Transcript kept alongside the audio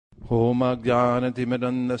Om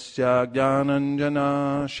Ajnanatimidandasya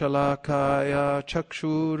Jnananjana Shalakaya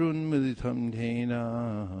Chakshurunmilitam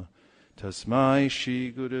Dhena Tasmai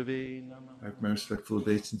Shri Gurave Namah. I have my respectful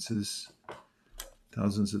obeisances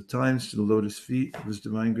thousands of times to the lotus feet of His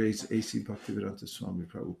Divine Grace A.C. Bhaktivedanta Swami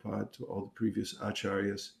Prabhupada, to all the previous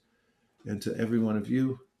acharyas, and to every one of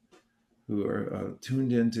you who are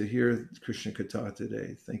tuned in to hear Krishna Katha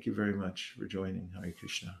today. Thank you very much for joining. Hare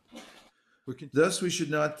Krishna. Thus, we should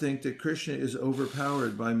not think that Krishna is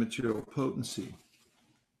overpowered by material potency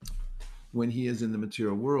when he is in the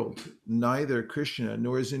material world. Neither Krishna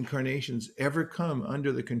nor his incarnations ever come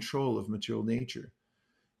under the control of material nature.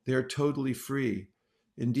 They are totally free.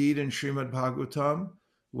 Indeed, in Srimad Bhagavatam,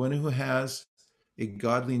 one who has a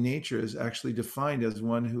godly nature is actually defined as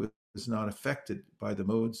one who is not affected by the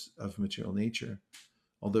modes of material nature,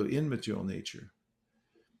 although in material nature.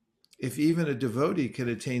 If even a devotee can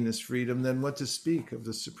attain this freedom, then what to speak of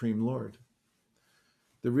the Supreme Lord?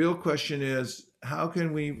 The real question is, how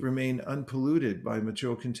can we remain unpolluted by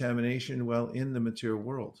material contamination while in the material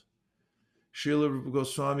world? Srila Rupa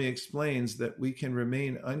Goswami explains that we can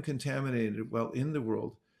remain uncontaminated while in the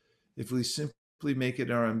world if we simply make it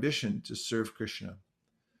our ambition to serve Krishna.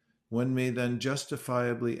 One may then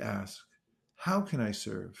justifiably ask, how can I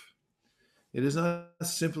serve? It is not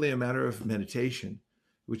simply a matter of meditation,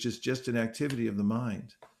 which is just an activity of the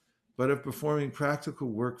mind, but of performing practical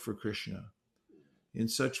work for Krishna. In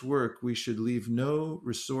such work, we should leave no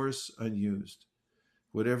resource unused.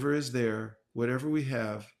 Whatever is there, whatever we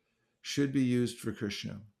have, should be used for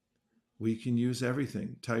Krishna. We can use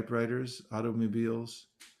everything: typewriters, automobiles,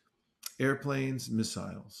 airplanes,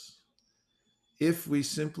 missiles. If we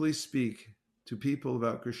simply speak to people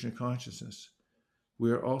about Krishna consciousness,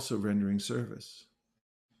 we are also rendering service.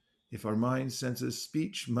 If our mind, senses,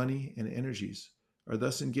 speech, money, and energies are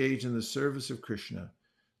thus engaged in the service of Krishna,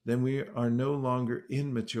 then we are no longer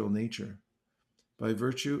in material nature. By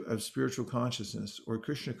virtue of spiritual consciousness or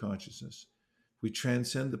Krishna consciousness, we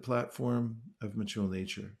transcend the platform of material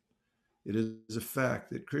nature. It is a fact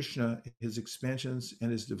that Krishna, his expansions, and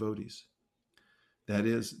his devotees, that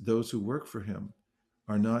is, those who work for him,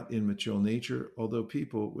 are not in material nature, although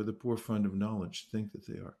people with a poor fund of knowledge think that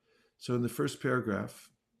they are. So in the first paragraph,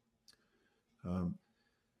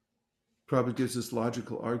 Prabhupada gives this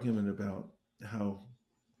logical argument about how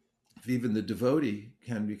if even the devotee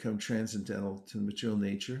can become transcendental to material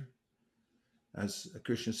nature, as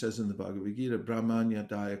Krishna says in the Bhagavad Gita, Brahmanya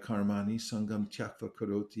daya karmani sangam tyakva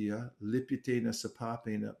karotiya lipitena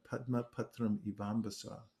sapapena padma patram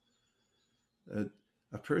ivambasa.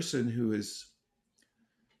 A person who is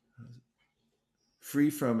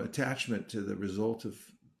free from attachment to the result of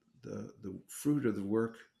the fruit of the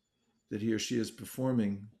work that he or she is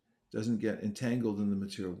performing doesn't get entangled in the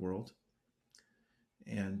material world.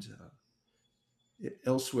 And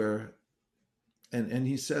elsewhere, and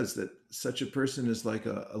he says that such a person is like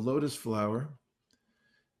a lotus flower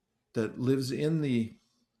that lives in the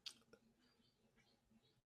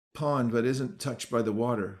pond but isn't touched by the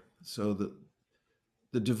water. So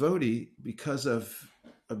the devotee, because of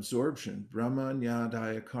absorption,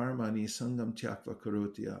 brahmanyadaya karmani sangam tyakva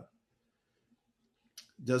karotya,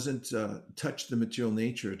 doesn't touch the material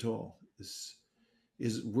nature at all,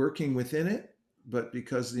 is working within it, but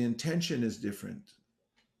because the intention is different.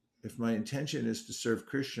 If my intention is to serve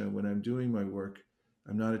Krishna when I'm doing my work,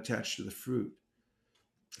 I'm not attached to the fruit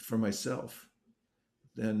for myself,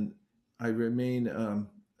 then I remain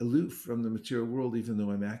aloof from the material world, even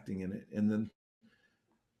though I'm acting in it. And then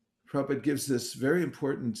Prabhupada gives this very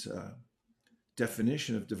important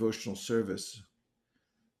definition of devotional service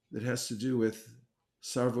that has to do with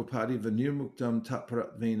Sarvopadi vanirmuktam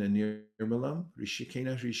tapratvena nirmalam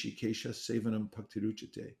rishikena rishikesha sevanam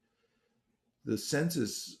bhaktiruchate. The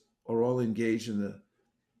senses are all engaged in the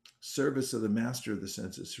service of the master of the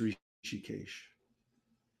senses, Rishikesh.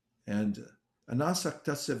 And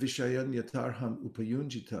anasaktasya vishayan yatarham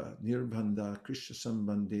upayunjita nirbhanda krishna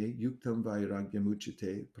sambande yuktam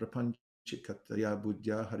vairagyamuchite prapanchikataya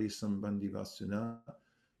buddhya hari sambandi vasuna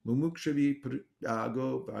mumukshavi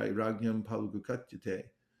prago vairagyam palgukatyate.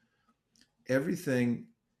 Everything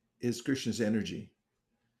is Krishna's energy,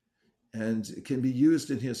 and it can be used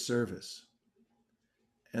in his service.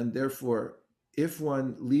 And therefore, if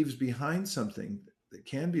one leaves behind something that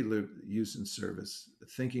can be used in service,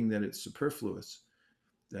 thinking that it's superfluous,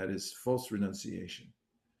 that is false renunciation.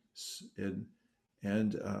 And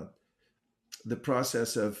the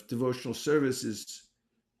process of devotional service is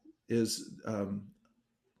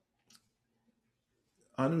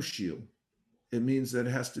anushil. It means that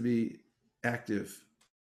it has to be active.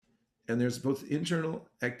 And there's both internal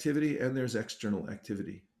activity and there's external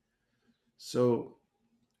activity. So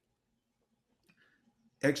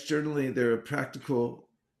externally, there are practical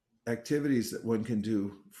activities that one can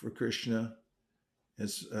do for Krishna,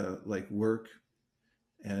 as like work,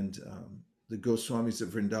 and the Goswamis of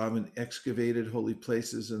Vrindavan excavated holy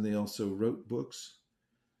places, and they also wrote books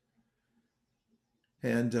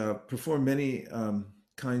and performed many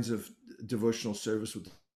kinds of devotional service with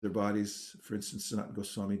their bodies. For instance, Sanat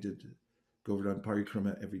Goswami did Govardhan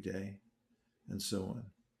Parikrama every day, and so on.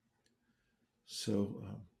 So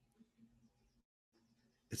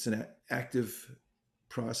it's an active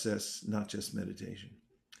process, not just meditation.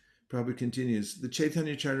 Prabhupada continues, the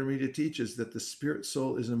Chaitanya Charitamrita teaches that the spirit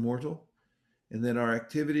soul is immortal and that our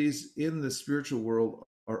activities in the spiritual world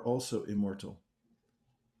are also immortal.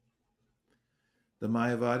 The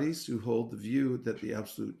Mayavadis, who hold the view that the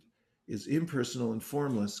Absolute is impersonal and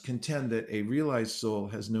formless, contend that a realized soul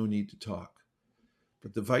has no need to talk.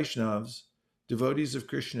 But the Vaishnavas, devotees of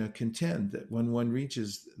Krishna, contend that when one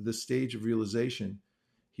reaches the stage of realization,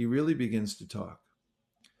 he really begins to talk.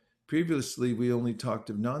 Previously, we only talked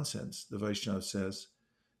of nonsense, the Vaishnava says.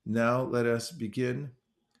 Now let us begin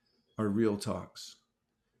our real talks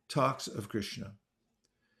of Krishna.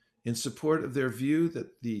 In support of their view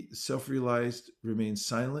that the self-realized remain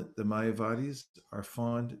silent, the Mayavadis are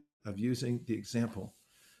fond of using the example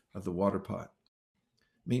of the water pot,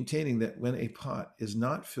 maintaining that when a pot is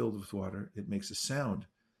not filled with water, it makes a sound,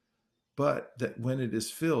 but that when it is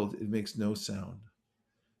filled, it makes no sound.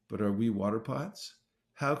 But are we water pots?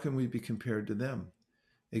 How can we be compared to them?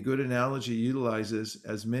 A good analogy utilizes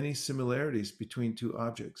as many similarities between two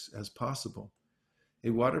objects as possible.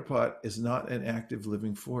 A water pot is not an active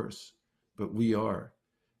living force, but we are.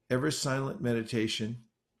 Ever silent meditation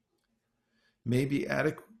may be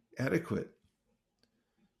adequate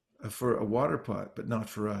for a water pot, but not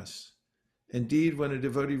for us. Indeed, when a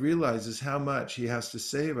devotee realizes how much he has to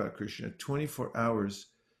say about Krishna, 24 hours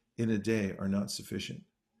in a day are not sufficient.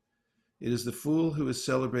 It is the fool who is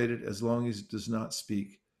celebrated as long as he does not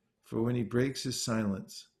speak, for when he breaks his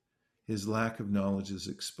silence, his lack of knowledge is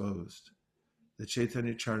exposed. The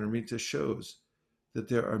Chaitanya Charitamrita shows that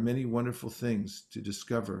there are many wonderful things to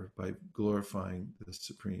discover by glorifying the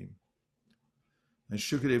Supreme. And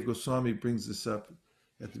Shukadev Goswami brings this up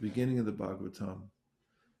at the beginning of the Bhagavatam,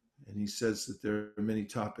 and he says that there are many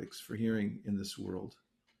topics for hearing in this world.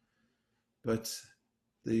 But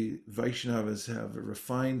the Vaishnavas have a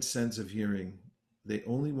refined sense of hearing. They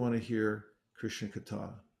only want to hear Krishna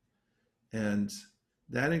Katha. And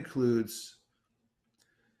that includes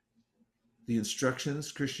the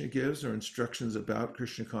instructions Krishna gives, or instructions about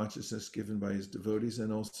Krishna consciousness given by his devotees,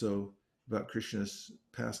 and also about Krishna's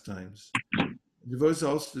pastimes. Devotees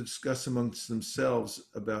also discuss amongst themselves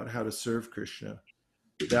about how to serve Krishna.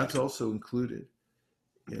 That's also included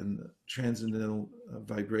in transcendental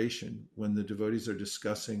vibration, when the devotees are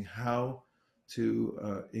discussing how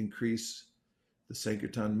to increase the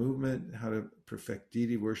Sankirtan movement, how to perfect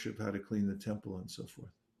deity worship, how to clean the temple, and so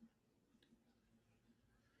forth.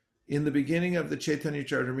 In the beginning of the Chaitanya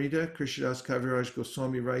Charitamrita, Krishnadas Kaviraj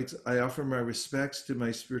Goswami writes, I offer my respects to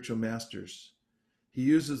my spiritual masters. He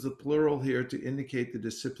uses the plural here to indicate the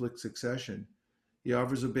disciplic succession. He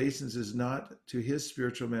offers obeisances not to his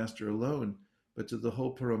spiritual master alone, but to the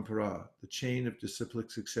whole parampara, the chain of disciplic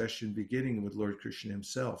succession beginning with Lord Krishna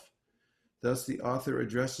himself. Thus, the author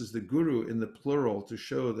addresses the Guru in the plural to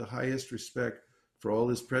show the highest respect for all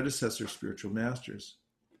his predecessor spiritual masters.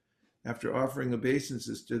 After offering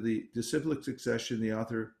obeisances to the disciplic succession, the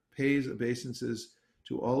author pays obeisances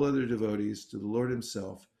to all other devotees, to the Lord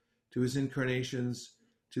himself, to his incarnations,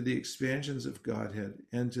 to the expansions of Godhead,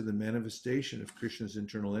 and to the manifestation of Krishna's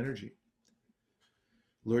internal energy.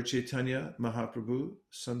 Lord Chaitanya Mahaprabhu,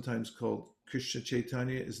 sometimes called Krishna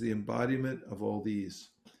Chaitanya, is the embodiment of all these.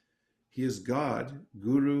 He is God,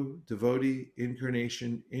 Guru, devotee,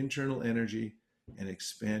 incarnation, internal energy, and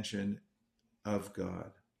expansion of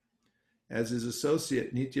God. As his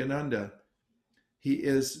associate Nityananda, he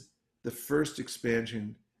is the first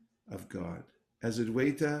expansion of God. As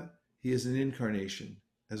Advaita, he is an incarnation.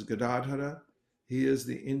 As Gadadhara, he is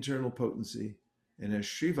the internal potency. And as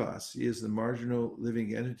Srivas, he is the marginal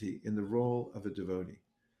living entity in the role of a devotee.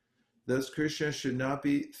 Thus, Krishna should not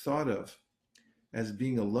be thought of as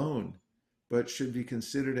being alone, but should be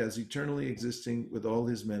considered as eternally existing with all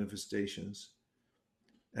his manifestations,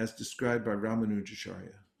 as described by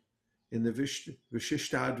Ramanujacharya. In the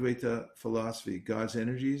Vishishtadvaita philosophy, God's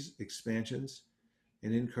energies, expansions,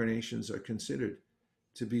 and incarnations are considered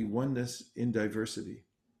to be oneness in diversity.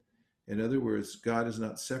 In other words, God is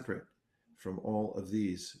not separate from all of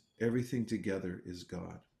these. Everything together is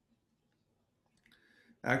God.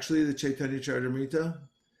 Actually, the Chaitanya Charitamrita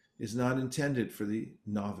is not intended for the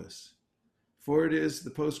novice, for it is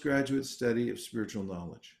the postgraduate study of spiritual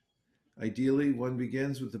knowledge. Ideally, one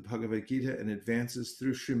begins with the Bhagavad Gita and advances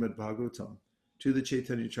through Srimad Bhagavatam to the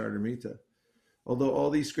Chaitanya Charitamrita. Although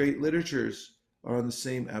all these great literatures are on the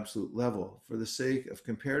same absolute level, for the sake of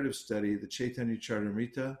comparative study, the Chaitanya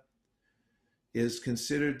Charitamrita is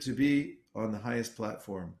considered to be on the highest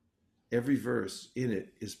platform. Every verse in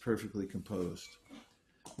it is perfectly composed.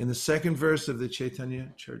 In the second verse of the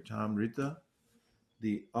Chaitanya Charitamrita,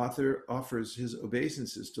 the author offers his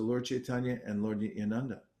obeisances to Lord Chaitanya and Lord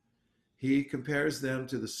Nityananda. He compares them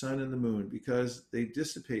to the sun and the moon because they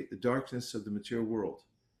dissipate the darkness of the material world.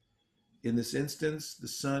 In this instance, the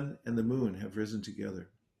sun and the moon have risen together.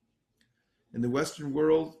 In the Western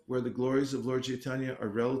world, where the glories of Lord Chaitanya are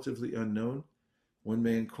relatively unknown, one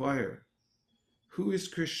may inquire, who is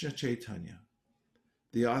Krishna Chaitanya?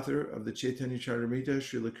 The author of the Chaitanya Charitamrita,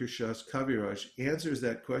 Srila Krishnadas Kaviraj, answers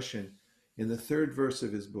that question in the third verse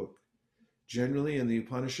of his book. Generally, in the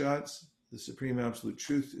Upanishads, the Supreme Absolute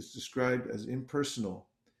Truth is described as impersonal.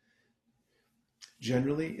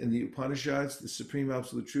 Generally, in the Upanishads, the Supreme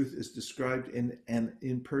Absolute Truth is described in an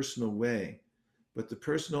impersonal way, but the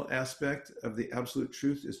personal aspect of the Absolute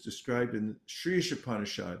Truth is described in Sri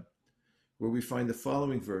Ishopanishad, where we find the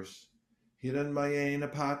following verse,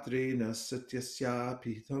 Hiranmayena patrena satyasya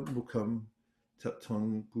pitam mukham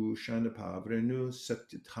tatung pushana pavrenu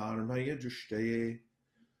satyadharmaya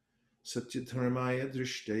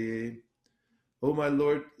drishtaye. O my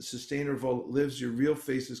Lord, sustainer of all that lives, your real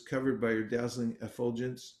face is covered by your dazzling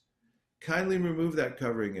effulgence. Kindly remove that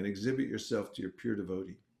covering and exhibit yourself to your pure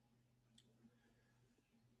devotee.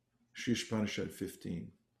 Sri Ishopanishad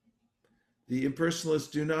 15. The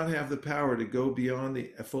impersonalists do not have the power to go beyond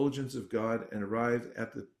the effulgence of God and arrive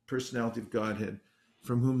at the personality of Godhead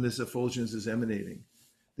from whom this effulgence is emanating.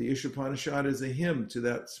 The Ishopanishad is a hymn to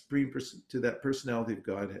that personality of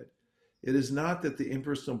Godhead. It is not that the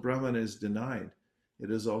impersonal Brahman is denied,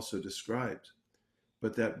 it is also described,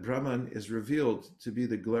 but that Brahman is revealed to be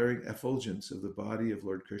the glaring effulgence of the body of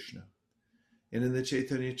Lord Krishna. And in the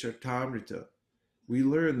Chaitanya Charitamrita, we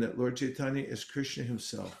learn that Lord Chaitanya is Krishna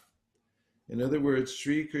himself. In other words,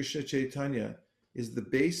 Sri Krishna Chaitanya is the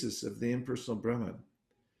basis of the impersonal Brahman.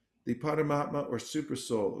 The Paramatma or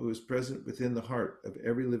Supersoul who is present within the heart of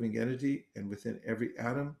every living entity and within every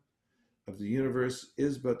atom of the universe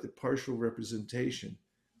is but the partial representation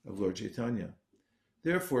of Lord Chaitanya.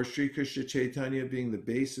 Therefore, Sri Krishna Chaitanya, being the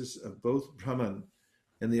basis of both Brahman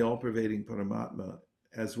and the all-pervading Paramatma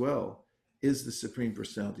as well, is the Supreme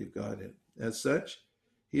Personality of Godhead. As such,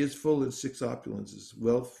 he is full in six opulences: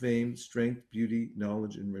 wealth, fame, strength, beauty,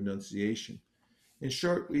 knowledge, and renunciation. In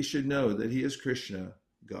short, we should know that he is Krishna,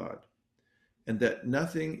 God, and that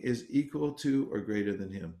nothing is equal to or greater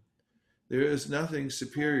than him. There is nothing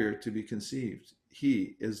superior to be conceived.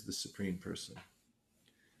 He is the Supreme Person.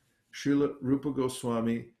 Srila Rupa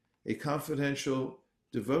Goswami, a confidential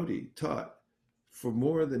devotee, taught for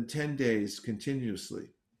more than 10 days continuously.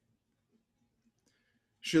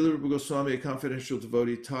 Srila Rupa Goswami, a confidential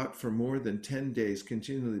devotee, taught for more than 10 days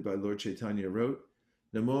continually by Lord Chaitanya, wrote,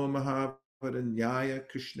 Namo Mahavaranyaya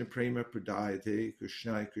Krishna Prema Pradayate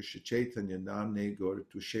Krishnaya Krishna Chaitanya Namne Gaura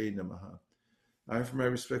Tushe Namaha. I offer my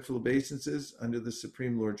respectful obeisances unto the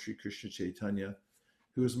Supreme Lord Sri Krishna Chaitanya,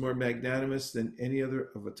 who is more magnanimous than any other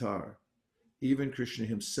avatar, even Krishna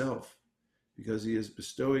himself, because he is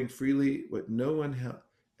bestowing freely what no one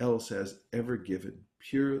else has ever given,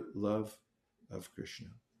 pure love of Krishna.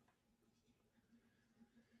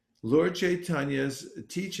 Lord Chaitanya's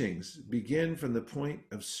teachings begin from the point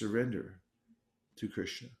of surrender to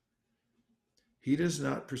Krishna. He does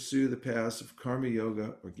not pursue the paths of karma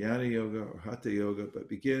yoga or jnana yoga or hatha yoga, but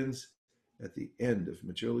begins at the end of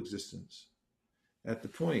material existence, at the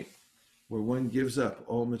point where one gives up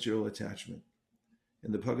all material attachment.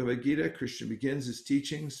 In the Bhagavad Gita, Krishna begins his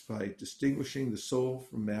teachings by distinguishing the soul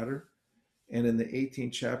from matter, and in the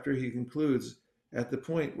 18th chapter, he concludes at the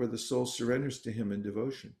point where the soul surrenders to him in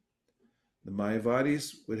devotion. The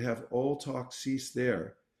Mayavadis would have all talk cease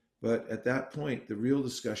there, but at that point, the real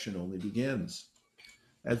discussion only begins.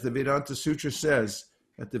 As the Vedanta Sutra says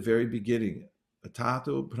at the very beginning,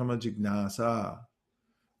 Atato Brahma Jignasa,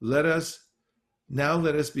 let us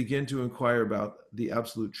begin to inquire about the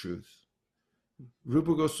absolute truth.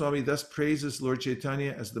 Rupa Goswami thus praises Lord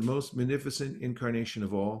Chaitanya as the most magnificent incarnation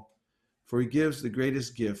of all, for he gives the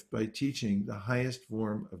greatest gift by teaching the highest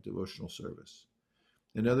form of devotional service.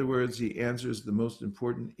 In other words, he answers the most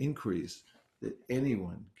important inquiries that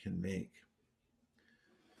anyone can make.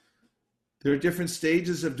 There are different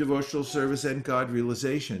stages of devotional service and God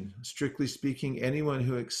realization. Strictly speaking, anyone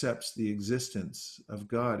who accepts the existence of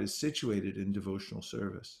God is situated in devotional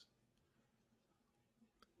service.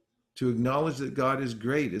 To acknowledge that God is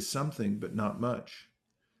great is something, but not much.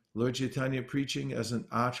 Lord Chaitanya, preaching as an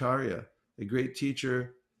acharya, a great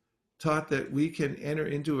teacher, taught that we can enter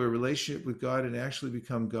into a relationship with God and actually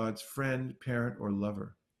become God's friend, parent, or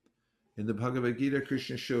lover. In the Bhagavad Gita,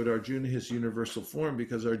 Krishna showed Arjuna his universal form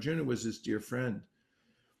because Arjuna was his dear friend.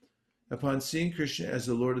 Upon seeing Krishna as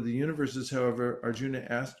the Lord of the universes, however, Arjuna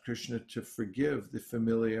asked Krishna to forgive the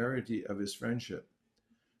familiarity of his friendship.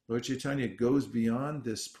 Lord Chaitanya goes beyond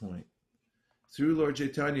this point. Through Lord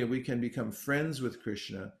Chaitanya, we can become friends with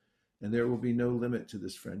Krishna, and there will be no limit to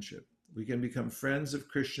this friendship. We can become friends of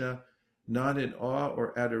Krishna, not in awe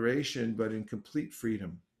or adoration, but in complete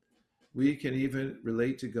freedom. We can even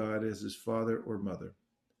relate to God as his father or mother.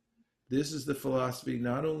 This is the philosophy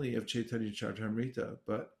not only of Chaitanya Charitamrita,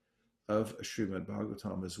 but of Srimad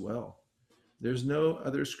Bhagavatam as well. There's no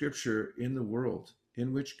other scripture in the world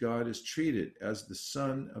in which God is treated as the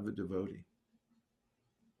son of a devotee.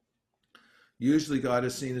 Usually God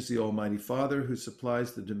is seen as the Almighty Father who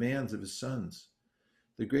supplies the demands of his sons.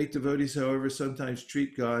 The great devotees, however, sometimes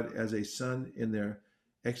treat God as a son in their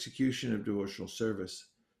execution of devotional service.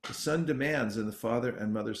 The son demands and the father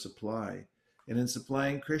and mother supply. And in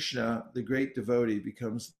supplying Krishna, the great devotee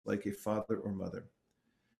becomes like a father or mother.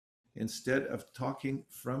 Instead of taking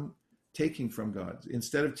from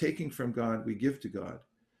God, we give to God.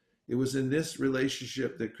 It was in this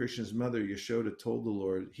relationship that Krishna's mother, Yashoda, told the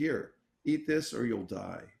Lord, "Here, eat this or you'll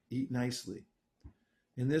die. Eat nicely."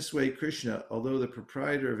 In this way, Krishna, although the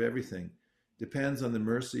proprietor of everything, depends on the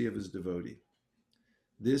mercy of his devotee.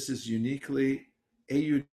 This is a uniquely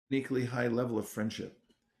high level of friendship,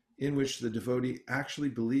 in which the devotee actually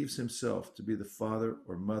believes himself to be the father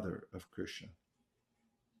or mother of Krishna.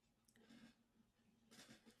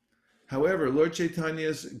 However, Lord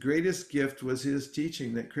Chaitanya's greatest gift was his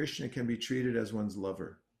teaching that Krishna can be treated as one's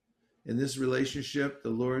lover. In this relationship, the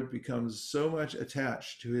Lord becomes so much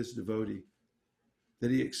attached to his devotee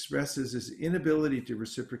that he expresses his inability to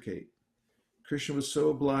reciprocate. Krishna was so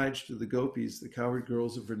obliged to the gopis, the cowherd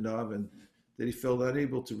girls of Vrindavan, that he felt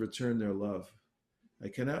unable to return their love. "I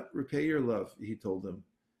cannot repay your love," he told them.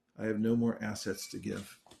 "I have no more assets to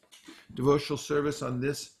give." Devotional service on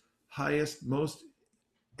this highest, most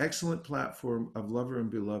excellent platform of lover and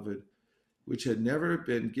beloved, which had never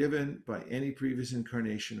been given by any previous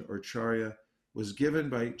incarnation or charya, was given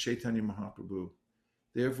by Chaitanya Mahaprabhu.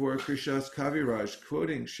 Therefore, Krishnas Kaviraj,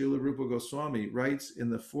 quoting Srila Rupa Goswami, writes in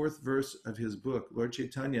the 4th verse of his book, Lord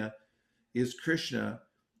Chaitanya is Krishna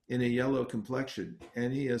in a yellow complexion,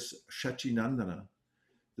 and he is Shachinandana,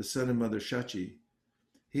 the son of Mother Shachi.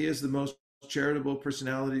 He is the most charitable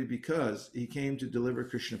personality because he came to deliver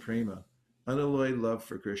Krishna Prema, unalloyed love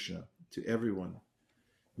for Krishna, to everyone.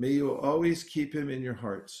 May you always keep him in your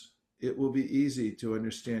hearts. It will be easy to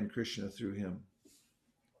understand Krishna through him.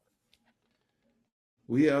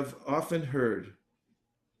 We have often heard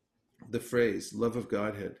the phrase, love of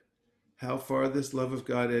Godhead. How far this love of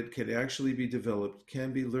Godhead can actually be developed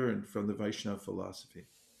can be learned from the Vaishnava philosophy.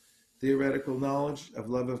 Theoretical knowledge of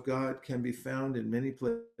love of God can be found in many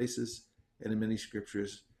places and in many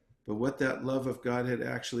scriptures, but what that love of Godhead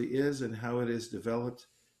actually is and how it is developed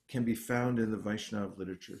can be found in the Vaishnava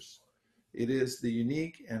literatures. It is the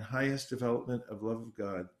unique and highest development of love of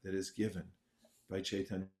God that is given by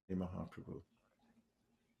Chaitanya Mahaprabhu.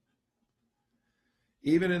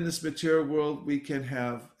 Even in this material world, we can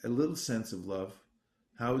have a little sense of love.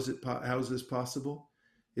 How is this possible?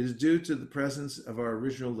 It is due to the presence of our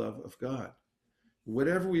original love of God.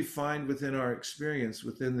 Whatever we find within our experience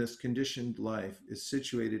within this conditioned life is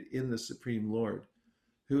situated in the Supreme Lord,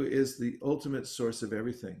 who is the ultimate source of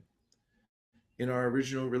everything. In our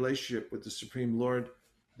original relationship with the Supreme Lord,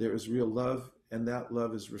 there is real love, and that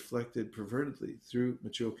love is reflected pervertedly through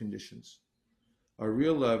material conditions. Our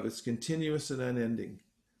real love is continuous and unending,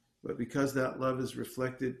 but because that love is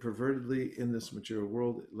reflected pervertedly in this material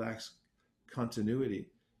world, it lacks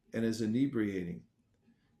continuity and is inebriating.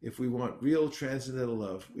 If we want real transcendental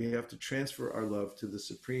love, we have to transfer our love to the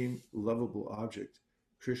supreme lovable object,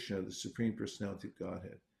 Krishna, the Supreme Personality of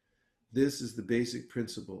Godhead. This is the basic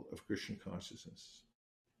principle of Krishna consciousness.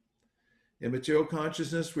 In material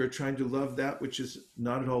consciousness, we're trying to love that which is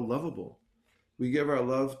not at all lovable. We give our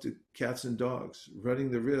love to cats and dogs, running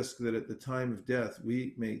the risk that at the time of death,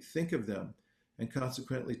 we may think of them and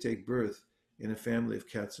consequently take birth in a family of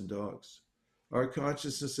cats and dogs. Our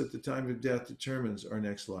consciousness at the time of death determines our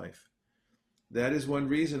next life. That is one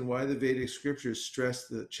reason why the Vedic scriptures stress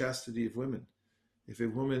the chastity of women. If a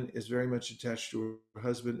woman is very much attached to her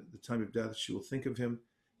husband, at the time of death, she will think of him,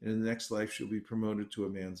 and in the next life, she'll be promoted to a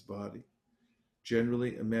man's body.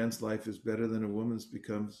 Generally, a man's life is better than a woman's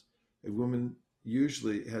because a man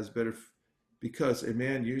usually has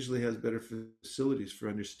better facilities for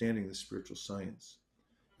understanding the spiritual science.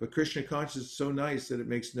 But Krishna consciousness is so nice that it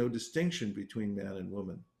makes no distinction between man and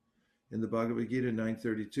woman. In the Bhagavad Gita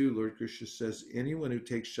 9:32, Lord Krishna says, anyone who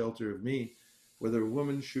takes shelter of me, whether a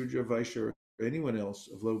woman, Shudra, Vaishya, or anyone else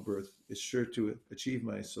of low birth, is sure to achieve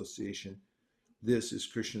my association. This is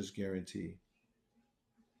Krishna's guarantee.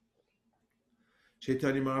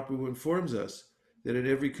 Chaitanya Mahaprabhu informs us that in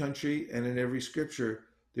every country and in every scripture,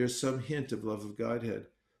 there's some hint of love of Godhead,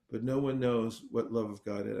 but no one knows what love of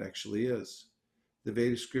Godhead actually is. The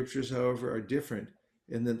Vedic scriptures, however, are different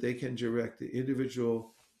in that they can direct the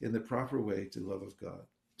individual in the proper way to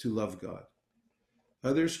love God.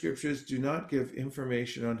 Other scriptures do not give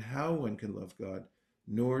information on how one can love God,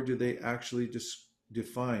 nor do they actually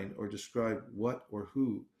define or describe what or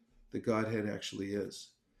who the Godhead actually is.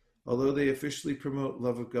 Although they officially promote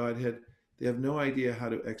love of Godhead, they have no idea how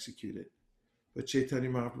to execute it. But Chaitanya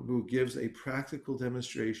Mahaprabhu gives a practical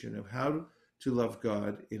demonstration of how to love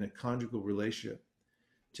God in a conjugal relationship.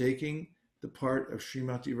 Taking the part of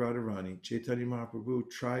Srimati Radharani, Chaitanya Mahaprabhu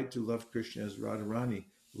tried to love Krishna as Radharani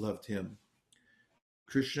loved him.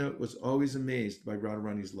 Krishna was always amazed by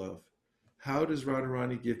Radharani's love. How does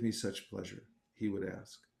Radharani give me such pleasure? He would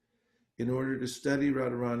ask. In order to study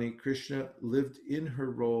Radharani, Krishna lived in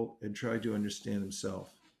her role and tried to understand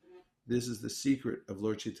himself. This is the secret of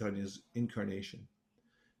Lord Chaitanya's incarnation.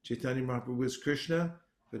 Chaitanya Mahaprabhu is Krishna,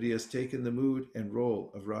 but he has taken the mood and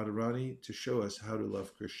role of Radharani to show us how to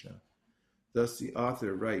love Krishna. Thus the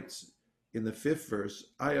author writes in the 5th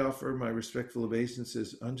verse, I offer my respectful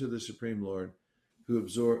obeisances unto the Supreme Lord,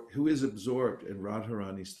 who is absorbed in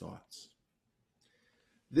Radharani's thoughts.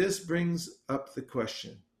 This brings up the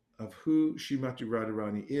question of who Srimati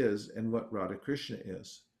Radharani is and what Radha Krishna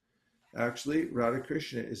is. Actually, Radha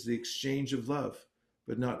Krishna is the exchange of love,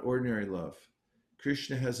 but not ordinary love.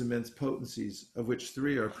 Krishna has immense potencies, of which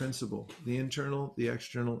 3 are principal: the internal, the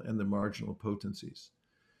external, and the marginal potencies.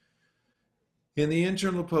 In the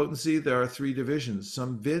internal potency, there are 3 divisions: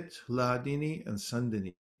 Samvit, Hladini, and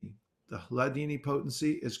Sandini. The Hladini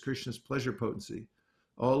potency is Krishna's pleasure potency.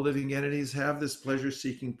 All living entities have this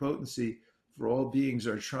pleasure-seeking potency, for all beings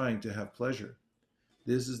are trying to have pleasure.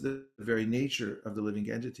 This is the very nature of the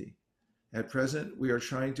living entity. At present, we are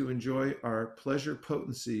trying to enjoy our pleasure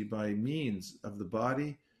potency by means of the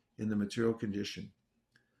body in the material condition.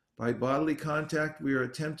 By bodily contact, we are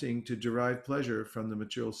attempting to derive pleasure from the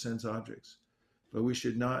material sense objects, but we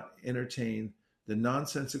should not entertain the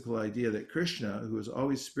nonsensical idea that Krishna, who is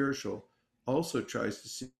always spiritual, also tries to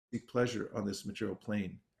seek pleasure on this material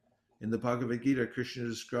plane. In the Bhagavad Gita, Krishna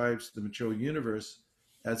describes the material universe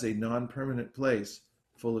as a non-permanent place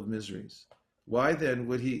full of miseries. Why then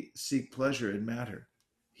would he seek pleasure in matter?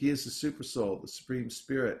 He is the Supersoul, the Supreme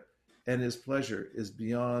Spirit, and his pleasure is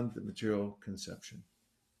beyond the material conception.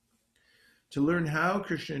 To learn how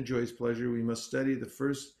Krishna enjoys pleasure, we must study the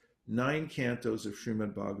first 9 cantos of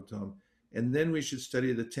Srimad Bhagavatam, and then we should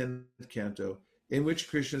study the 10th canto, in which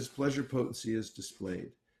Krishna's pleasure potency is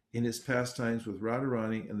displayed in his pastimes with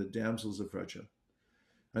Radharani and the damsels of Vraja.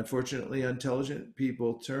 Unfortunately, intelligent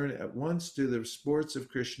people turn at once to the sports of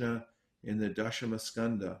Krishna in the Dashama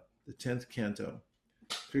Skanda, the 10th canto.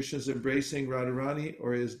 Krishna's embracing Radharani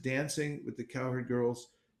or his dancing with the cowherd girls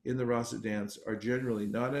in the rasa dance are generally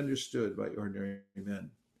not understood by ordinary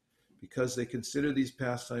men, because they consider these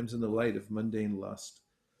pastimes in the light of mundane lust.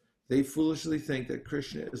 They foolishly think that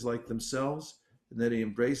Krishna is like themselves and that he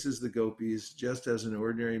embraces the gopis just as an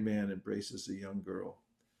ordinary man embraces a young girl.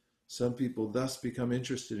 Some people thus become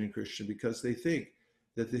interested in Krishna because they think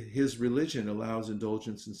that his religion allows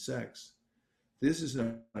indulgence in sex. This is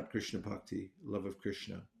not Krishna Bhakti, love of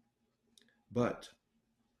Krishna, but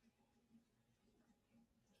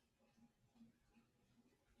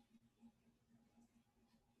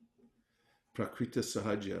Prakrita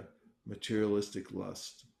Sahaja, materialistic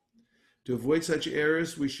lust. To avoid such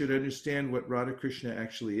errors, we should understand what Radha Krishna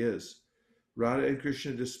actually is. Radha and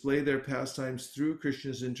Krishna display their pastimes through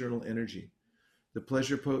Krishna's internal energy. The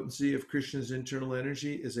pleasure potency of Krishna's internal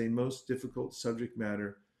energy is a most difficult subject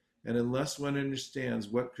matter, and unless one understands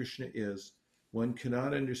what Krishna is, one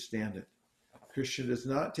cannot understand it. Krishna does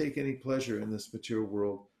not take any pleasure in this material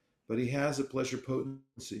world, but he has a pleasure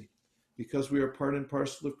potency. Because we are part and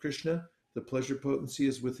parcel of Krishna, the pleasure potency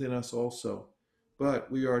is within us also,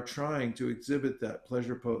 but we are trying to exhibit that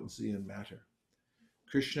pleasure potency in matter.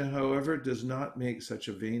 Krishna, however, does not make such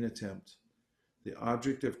a vain attempt. The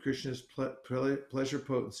object of Krishna's pleasure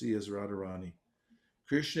potency is Radharani.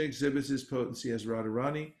 Krishna exhibits his potency as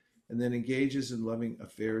Radharani and then engages in loving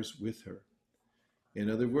affairs with her. In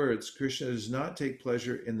other words, Krishna does not take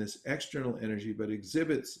pleasure in this external energy, but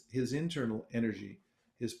exhibits his internal energy,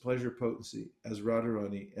 his pleasure potency, as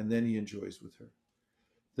Radharani, and then he enjoys with her.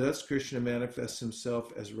 Thus, Krishna manifests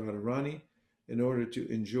himself as Radharani in order to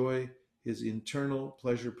enjoy his internal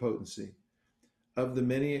pleasure potency. Of the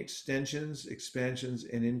many extensions, expansions,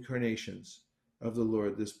 and incarnations of the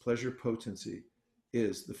Lord, this pleasure potency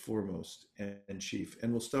is the foremost and chief.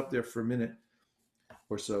 And we'll stop there for a minute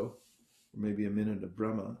or so, or maybe a minute of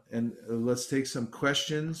Brahma, and let's take some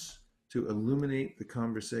questions to illuminate the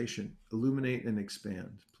conversation. Illuminate and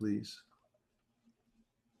expand, please.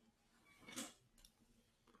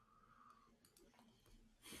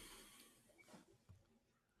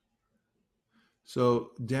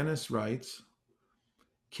 So Dennis writes,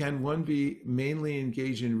 can one be mainly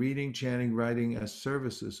engaged in reading, chanting, writing as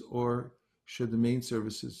services, or should the main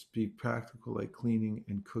services be practical like cleaning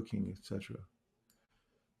and cooking, etc.?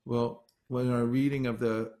 Well, when our reading of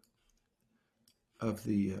the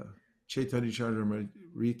Chaitanya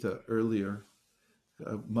Charitamrita earlier,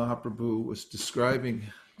 Mahaprabhu was describing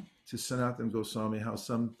to Sanatana Goswami how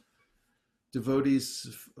some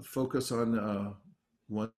devotees focus on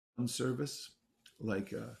one service,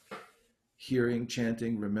 like hearing,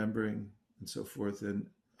 chanting, remembering, and so forth, and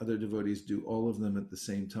other devotees do all of them at the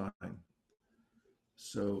same time.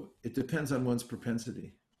 So it depends on one's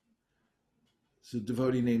propensity. So a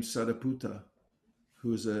devotee named Sadaputta, who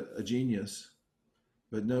was a genius,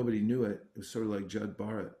 but nobody knew it. It was sort of like Judd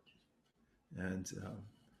Barrett. And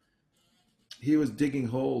he was digging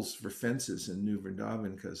holes for fences in New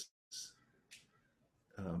Vrindavan because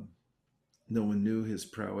no one knew his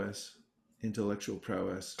prowess, intellectual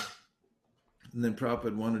prowess. And then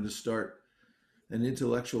Prabhupada wanted to start an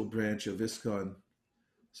intellectual branch of ISKCON.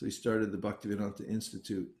 So he started the Bhaktivedanta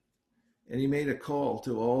Institute. And he made a call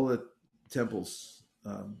to all the temples.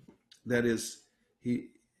 That is,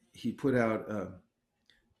 he put out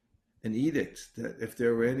an edict that if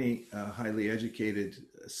there were any highly educated,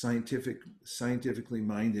 scientifically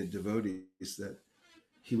minded devotees, that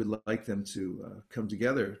he would like them to come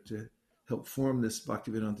together to help form this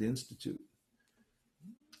Bhaktivedanta Institute.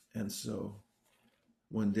 And so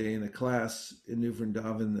one day in a class in New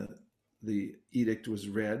Vrindavan, the edict was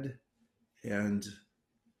read, and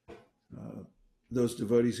those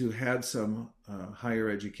devotees who had some higher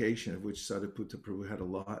education, of which Sadaputta Prabhu had a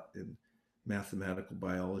lot in mathematical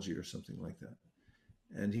biology or something like that.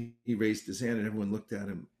 And he raised his hand and everyone looked at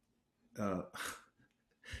him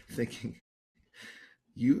thinking,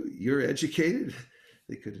 you're educated?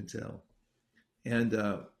 They couldn't tell. And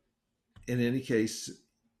in any case,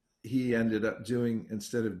 he ended up doing,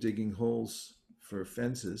 instead of digging holes for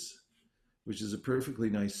fences, which is a perfectly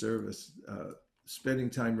nice service,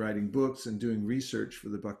 spending time writing books and doing research for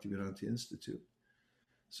the Bhaktivedanta Institute.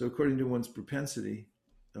 So according to one's propensity,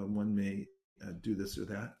 one may do this or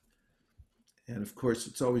that. And of course,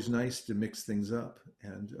 it's always nice to mix things up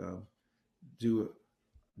and do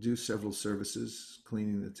several services,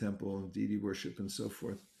 cleaning the temple and deity worship and so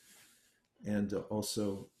forth, and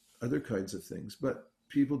also other kinds of things. But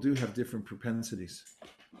people do have different propensities,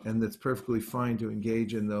 and that's perfectly fine to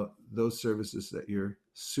engage in those services that you're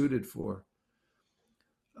suited for.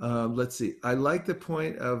 Let's see. I like the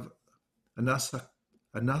point of anasakta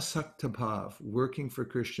bhav, working for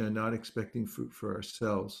Krishna, not expecting fruit for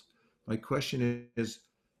ourselves. My question is,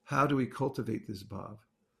 how do we cultivate this bhav?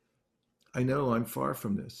 I know I'm far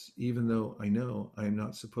from this, even though I know I am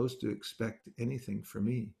not supposed to expect anything for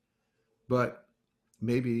me. But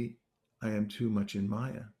maybe I am too much in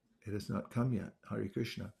Maya. It has not come yet. Hare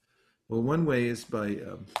Krishna. Well, one way is by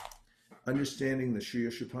understanding the Shri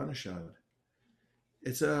Upanishad.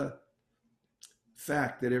 It's a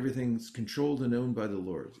fact that everything's controlled and owned by the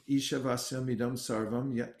Lord. Ishavasyam idam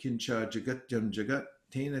sarvam yatkincha jagatyam jagat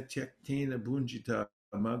tena tyaktena bunjita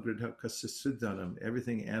amagradha kasasiddhanam.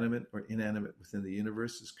 Everything animate or inanimate within the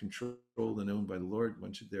universe is controlled and owned by the Lord.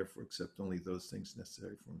 One should therefore accept only those things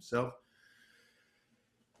necessary for himself,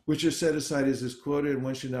 which are set aside as is quoted, and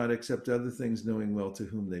one should not accept other things knowing well to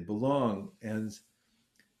whom they belong. And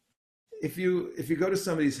if you go to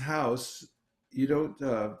somebody's house, you don't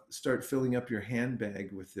start filling up your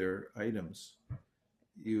handbag with their items.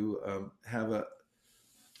 You have a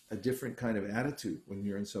different kind of attitude when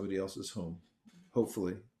you're in somebody else's home,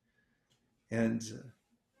 hopefully. And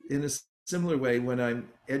in a similar way, when I'm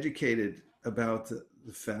educated about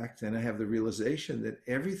the fact and I have the realization that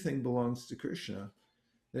everything belongs to Krishna,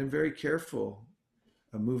 then I'm very careful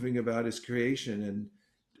moving about his creation and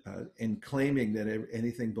and claiming that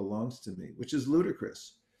anything belongs to me, which is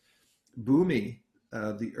ludicrous. Bhumi,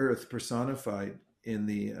 the earth personified in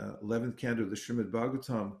the 11th canto of the Srimad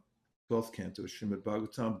Bhagavatam, 12th canto of Srimad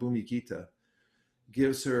Bhagavatam, Bhumi Gita,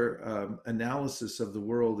 gives her analysis of the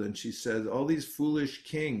world. And she says, all these foolish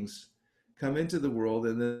kings come into the world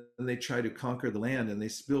and then they try to conquer the land and they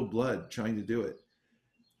spill blood trying to do it.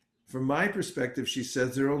 From my perspective, she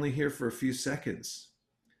says they're only here for a few seconds,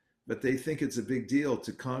 but they think it's a big deal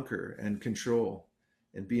to conquer and control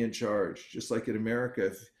and be in charge. Just like in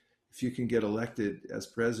America, if you can get elected as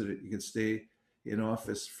president, you can stay in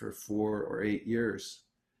office for 4 or 8 years.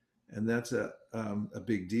 And that's a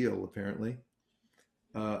big deal, apparently.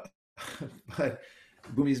 But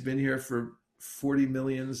Bhumi's been here for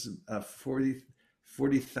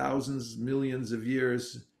 40,000 millions of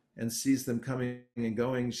years and sees them coming and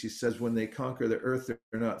going. She says when they conquer the earth,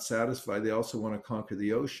 they're not satisfied. They also want to conquer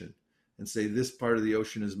the ocean and say this part of the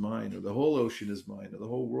ocean is mine, or the whole ocean is mine, or the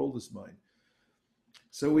whole world is mine.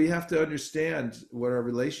 So we have to understand what our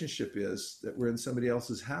relationship is, that we're in somebody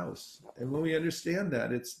else's house. And when we understand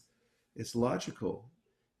that, it's logical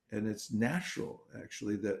and it's natural,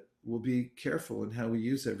 actually, that we'll be careful in how we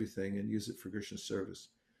use everything and use it for Krishna's service.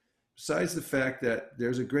 Besides the fact that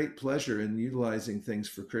there's a great pleasure in utilizing things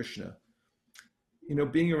for Krishna. You know,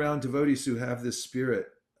 being around devotees who have this spirit,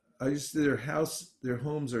 their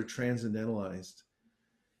homes are transcendentalized.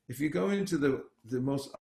 If you go into the most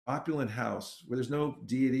opulent house where there's no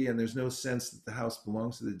deity and there's no sense that the house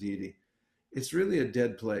belongs to the deity, it's really a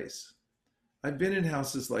dead place. I've been in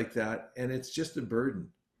houses like that and it's just a burden.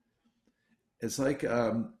 It's like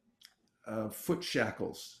foot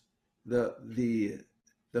shackles. The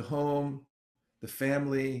home, the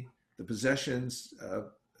family, the possessions,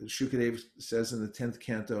 Shukadeva says in the 10th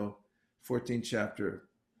canto, 14th chapter,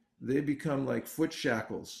 they become like foot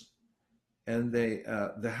shackles, and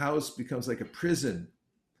the house becomes like a prison.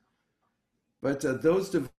 But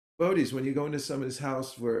those devotees, when you go into somebody's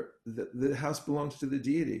house where the house belongs to the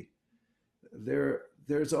deity,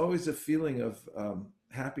 there's always a feeling of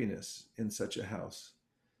happiness in such a house.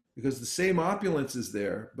 Because the same opulence is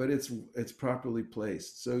there, but it's properly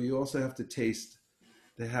placed. So you also have to taste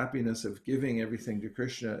the happiness of giving everything to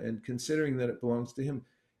Krishna and considering that it belongs to him.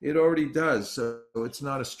 It already does, so it's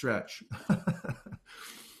not a stretch.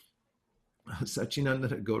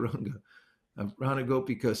 Sachinandana Gauranga, Rana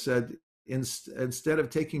Gopika said, instead of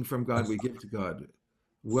taking from God, we give to God.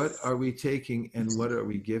 What are we taking and what are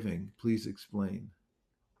we giving? Please explain.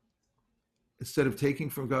 Instead of taking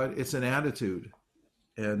from God, it's an attitude.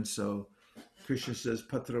 And so Krishna says,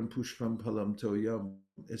 Patram Pushpam Palam Toyam.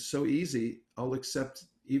 It's so easy, I'll accept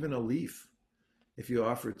even a leaf if you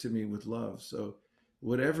offer it to me with love. So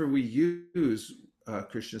whatever we use,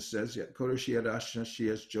 Krishna says, Kodashya Dashna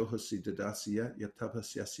Shiyas Johasi Dadasya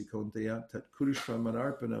Yatapasyasi Kontaya Tat Kurushva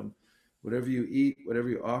Manarpanam. Whatever you eat, whatever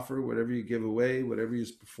you offer, whatever you give away, whatever you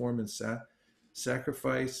perform in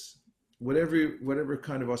sacrifice, whatever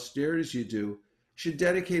kind of austerities you do, should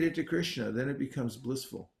dedicate it to Krishna. Then it becomes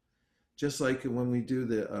blissful. Just like when we do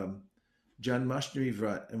the Janmashtami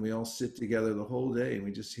Vrat and we all sit together the whole day and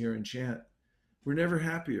we just hear and chant, we're never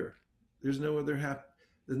happier. There's no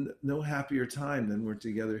happier time than we're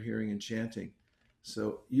together hearing and chanting.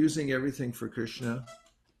 So using everything for Krishna.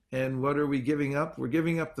 And what are we giving up? We're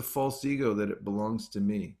giving up the false ego that it belongs to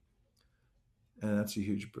me. And that's a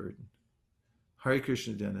huge burden. Hare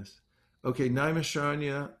Krishna, Dennis. Okay,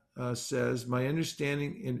 Naimisharanya says, my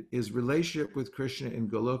understanding is relationship with Krishna in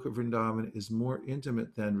Goloka Vrindavan is more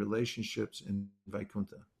intimate than relationships in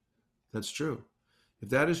Vaikuntha. That's true. If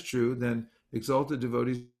that is true, then exalted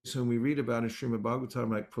devotees whom we read about in Srimad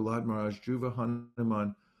Bhagavatam, like Prahlad Maharaj, Dhruva,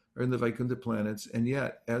 Hanuman, are in the Vaikuntha planets. And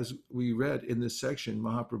yet, as we read in this section,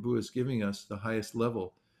 Mahaprabhu is giving us the highest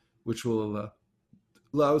level, which will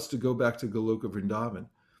allow us to go back to Goloka Vrindavan.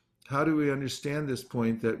 How do we understand this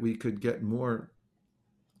point that we could get more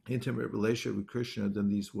intimate relationship with Krishna than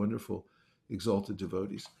these wonderful exalted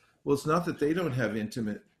devotees? Well, it's not that they don't have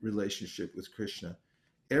intimate relationship with Krishna.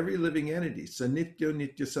 Every living entity, sanityo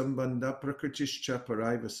nitya sambandha prakritischa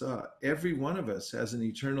paraivasa, every one of us has an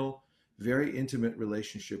eternal, very intimate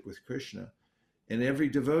relationship with Krishna. And every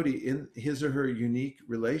devotee in his or her unique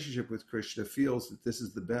relationship with Krishna feels that this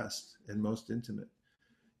is the best and most intimate.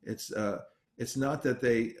 It's not that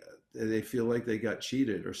they feel like they got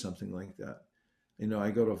cheated or something like that. You know,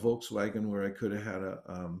 I go to Volkswagen where I could have had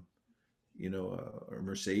a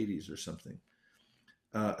Mercedes or something.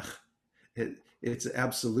 It's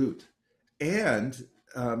absolute. And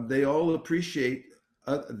they all appreciate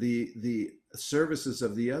the services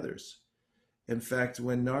of the others. In fact,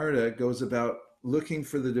 when Narada goes about looking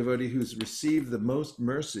for the devotee who's received the most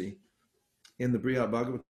mercy in the Brihad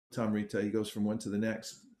Bhagavatamrita. He goes from one to the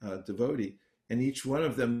next devotee, and each one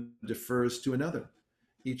of them defers to another.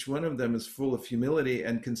 Each one of them is full of humility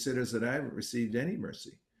and considers that I haven't received any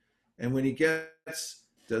mercy. And when he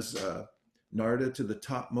does Narada to the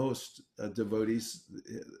topmost devotees,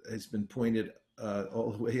 has been pointed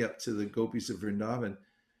all the way up to the gopis of Vrindavan,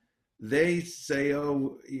 they say,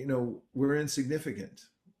 oh, we're insignificant.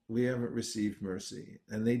 We haven't received mercy.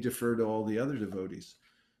 And they defer to all the other devotees.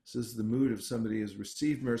 So this is the mood of somebody who's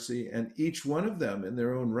received mercy, and each one of them in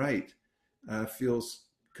their own right feels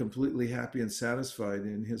completely happy and satisfied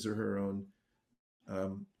in his or her own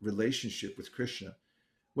relationship with Krishna.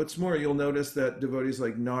 What's more, you'll notice that devotees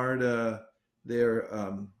like Narada, they're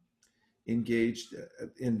engaged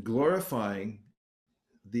in glorifying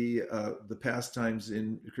the pastimes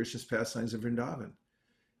in Krishna's pastimes in Vrindavan.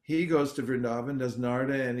 He goes to Vrindavan, does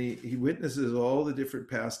Narada, and he witnesses all the different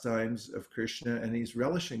pastimes of Krishna, and he's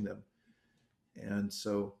relishing them. And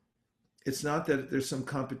so it's not that there's some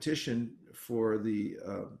competition for the,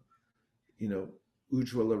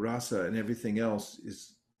 Ujjvala Rasa and everything else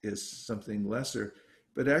is something lesser,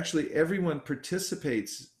 but actually everyone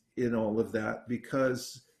participates in all of that,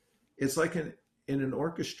 because it's like in an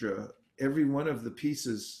orchestra, every one of the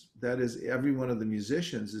pieces, that is, every one of the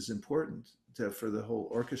musicians is important for the whole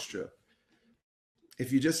orchestra.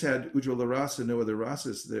 If you just had Ujjvala Rasa, no other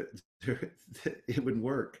rasas, it wouldn't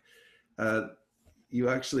work. You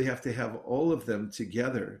actually have to have all of them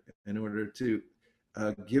together in order to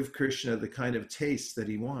give Krishna the kind of taste that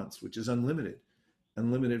he wants, which is unlimited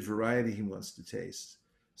variety he wants to taste.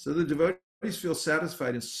 So the devotees feel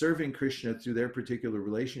satisfied in serving Krishna through their particular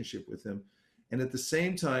relationship with him. And at the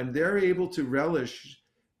same time, they're able to relish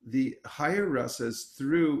the higher rasas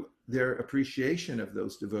through their appreciation of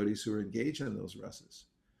those devotees who are engaged in those rasas.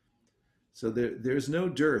 So there's no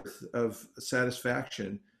dearth of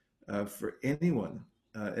satisfaction for anyone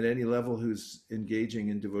at any level who's engaging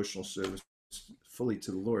in devotional service fully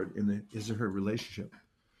to the Lord in his or her relationship.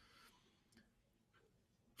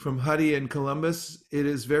 From Hari in Columbus, it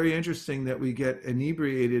is very interesting that we get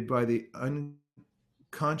inebriated by the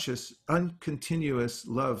unconscious, uncontinuous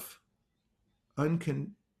love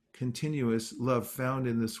found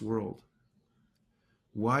in this world.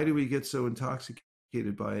 Why do we get so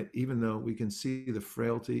intoxicated by it, even though we can see the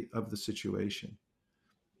frailty of the situation?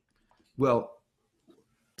 Well,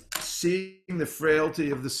 seeing the frailty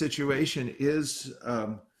of the situation is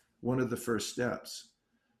one of the first steps.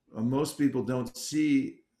 Most people don't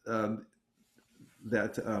see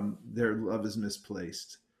that their love is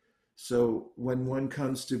misplaced. So when one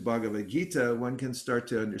comes to Bhagavad Gita, one can start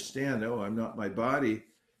to understand, oh, I'm not my body.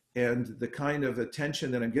 And the kind of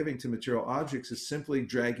attention that I'm giving to material objects is simply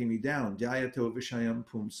dragging me down. Dhyato vishayam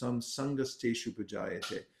pumsam sangasteshu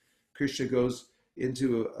pujayate. Krishna goes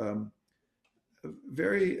into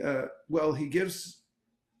he gives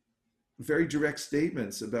very direct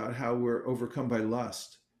statements about how we're overcome by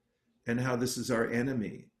lust and how this is our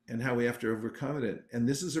enemy and how we have to overcome it. And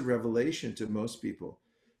this is a revelation to most people.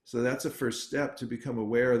 So that's a first step to become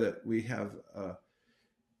aware that we have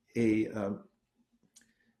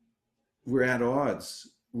we're at odds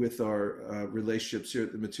with our relationships here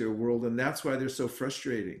at the material world, and that's why they're so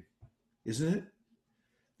frustrating, isn't it?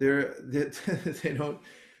 They don't.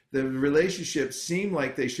 The relationships seem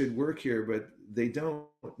like they should work here, but they don't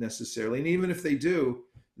necessarily. And even if they do,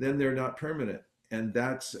 then they're not permanent, and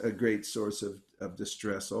that's a great source of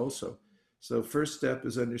distress also. So first step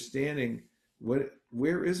is understanding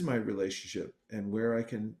where is my relationship and where I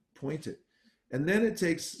can point it. And then it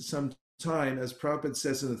takes some time, as Prabhupada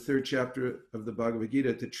says in the 3rd chapter of the Bhagavad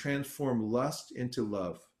Gita, to transform lust into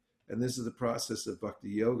love. And this is the process of bhakti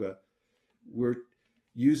yoga. We're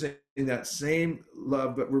using that same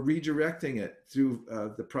love, but we're redirecting it through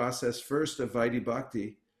the process first of Vaidhi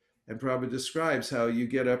Bhakti. And Prabhupada describes how you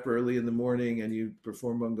get up early in the morning and you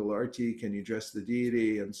perform Mangalarti, and you dress the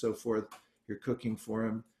deity and so forth. You're cooking for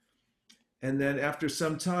him. And then after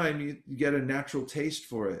some time, you get a natural taste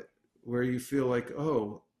for it, where you feel like,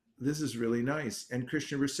 oh, this is really nice. And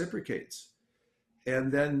Krishna reciprocates.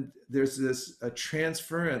 And then there's a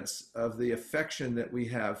transference of the affection that we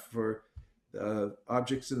have for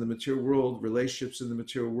objects in the material world, relationships in the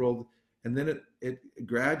material world. And then it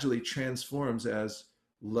gradually transforms as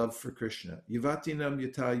love for Krishna. Yuvatinam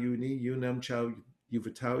yata yuni yunam chau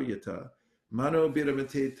yuvatau yata. Mano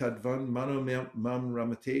biramate tadvan mano mam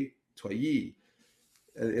ramate twayi.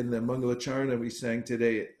 In the Mangalacharna we sang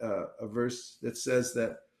today a verse that says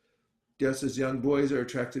that just as young boys are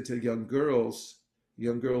attracted to young girls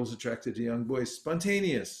attracted to young boys,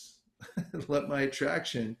 spontaneous. Let my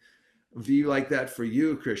attraction be like that for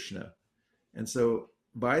you, Krishna. And so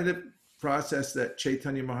by the process that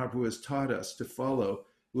Chaitanya Mahaprabhu has taught us to follow,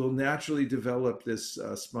 we'll naturally develop this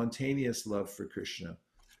spontaneous love for Krishna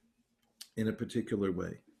in a particular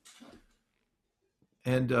way.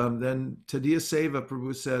 And then Tadiya Seva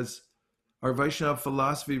Prabhu says, our Vaishnava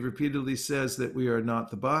philosophy repeatedly says that we are not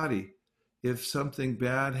the body. If something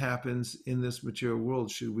bad happens in this material world,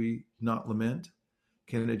 should we not lament?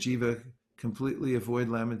 Can a jiva completely avoid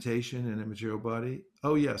lamentation in a material body?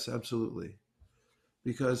 Oh, yes, absolutely.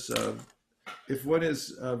 Because if one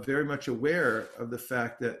is very much aware of the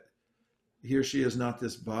fact that he or she is not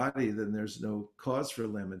this body, then there's no cause for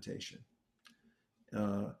lamentation.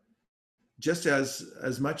 Just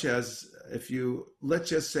as much as if you, let's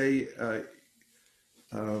just say,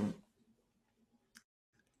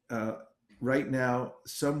 right now,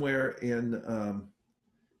 somewhere in,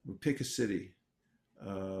 pick a city.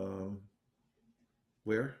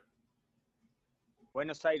 Where?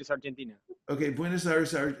 Buenos Aires, Argentina. Okay, Buenos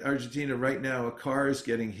Aires, Argentina. Right now, a car is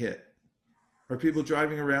getting hit. Are people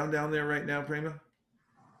driving around down there right now, Prema?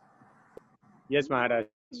 Yes, Maharaj.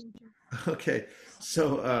 Okay,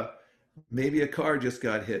 so maybe a car just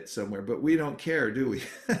got hit somewhere, but we don't care, do we?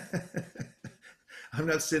 I'm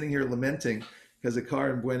not sitting here lamenting because a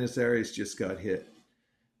car in Buenos Aires just got hit.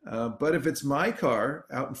 But if it's my car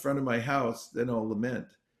out in front of my house, then I'll lament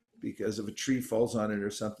because if a tree falls on it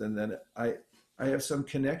or something, then I have some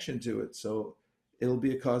connection to it. So it'll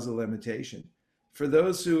be a cause of lamentation. For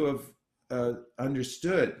those who have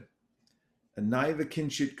understood, Naiva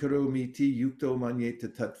kinchit karomiti yukto manyeta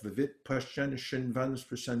tatvavit pashan shinvan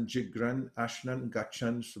sprasan jigran ashnan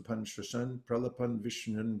gachan supan strasan pralapan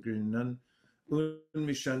vishnan grinan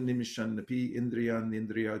unmishan nimishan napi indriyan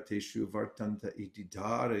indriyateshu vartanta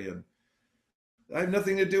itidarayan. I have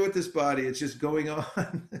nothing to do with this body. It's just going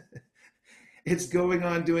on. It's going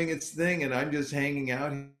on doing its thing, and I'm just hanging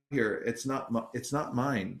out here. It's not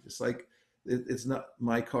mine. It's like it's not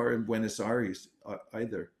my car in Buenos Aires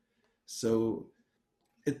either. So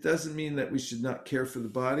it doesn't mean that we should not care for the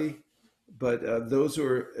body, but those who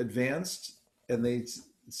are advanced and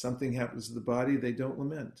something happens to the body, they don't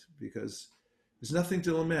lament because there's nothing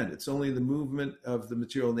to lament. It's only the movement of the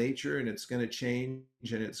material nature, and it's going to change,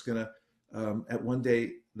 and it's going to at one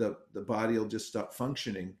day the body will just stop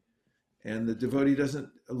functioning, and the devotee doesn't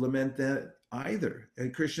lament that either.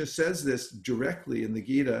 And Krishna says this directly in the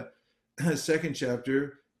Gita, second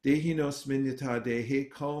chapter. Dehinos minyata dehe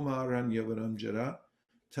kaumaran yavaram jara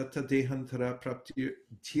tata dehantara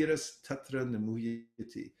praptiras tatra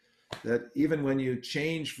namuyati. That even when you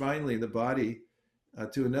change finally the body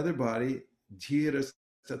to another body, dhiras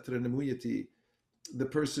tatra namuyati, the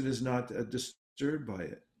person is not disturbed by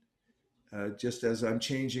it. Just as I'm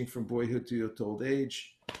changing from boyhood to old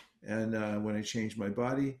age, and when I change my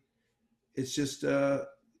body, it's just a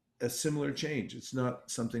similar change. It's not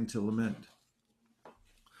something to lament.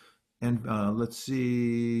 And let's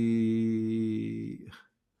see.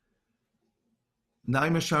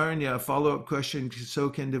 Naimasharanya, a follow-up question. So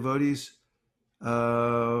can devotees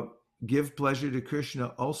give pleasure to Krishna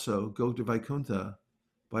also, go to Vaikuntha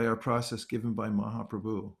by our process given by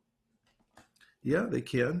Mahaprabhu? Yeah, they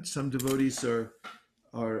can. Some devotees are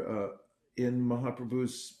in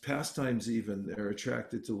Mahaprabhu's pastimes even. They're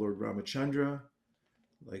attracted to Lord Ramachandra,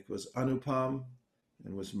 like was Anupam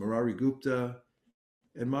and was Murari Gupta.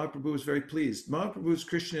 And Mahaprabhu was very pleased. Mahaprabhu is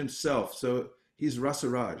Krishna himself, so he's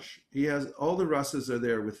Rasaraj. He has all the rasas are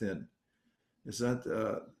there within. It's not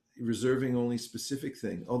reserving only specific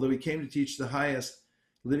thing. Although he came to teach the highest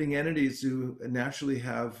living entities who naturally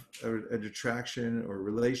have an attraction or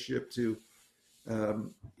relationship to, a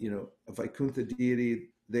Vaikuntha deity,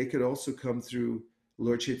 they could also come through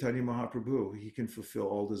Lord Chaitanya Mahaprabhu. He can fulfill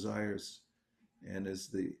all desires and is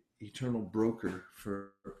the eternal broker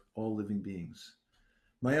for all living beings.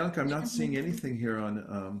 Mayank, I'm not seeing anything here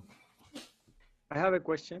on... I have a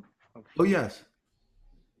question. Oh, yes.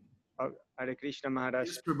 Hare Krishna Maharaj.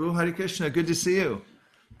 Yes, Prabhu. Hare Krishna. Good to see you.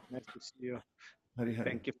 Nice to see you. Hare Hare.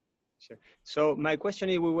 Thank you. Sure. So my question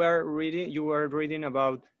is, you were reading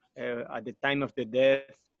about at the time of the death,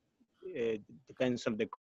 depends on the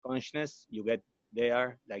consciousness you get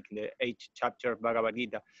there, like in the 8th chapter of Bhagavad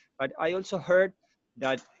Gita. But I also heard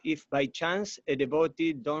that if by chance a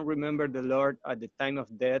devotee don't remember the Lord at the time of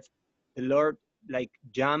death, the Lord like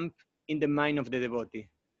jump in the mind of the devotee.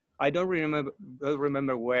 I don't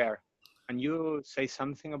remember where. Can you say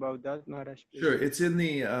something about that, Maharaj? Please? Sure. It's in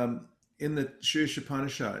the Sri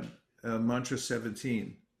Upanishad, mantra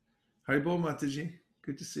 17. Haribol Mataji,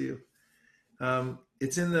 good to see you.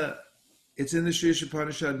 It's in the Sri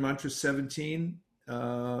Upanishad mantra 17.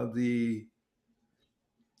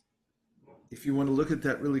 if you want to look at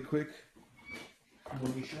that really quick,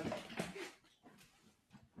 Monisha.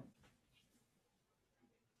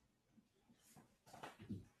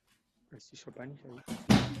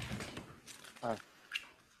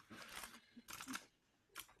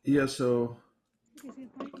 Yeah, so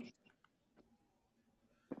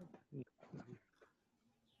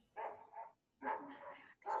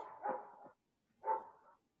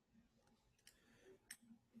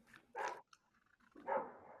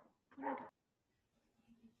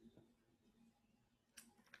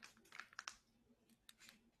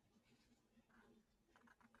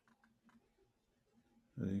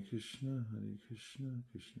Hare Krishna,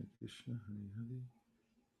 Krishna Krishna, Hare Hare,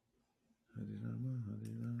 Hare Rama,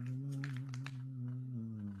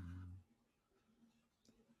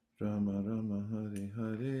 Rama Rama, Hare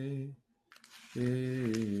Hare.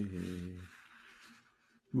 Hey.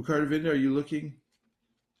 Mukharvinda, are you looking?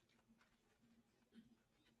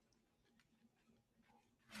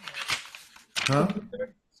 Huh?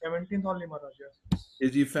 17th only, Maharaj. Yes.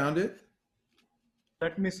 Did you found it?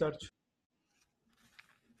 Let me search.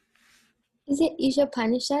 Is it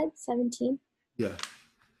Ishopanishad 17? Yeah.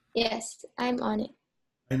 Yes, I'm on it.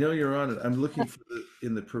 I know you're on it. I'm looking for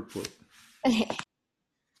in the purport. Okay.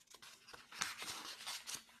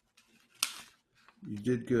 You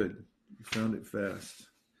did good. You found it fast.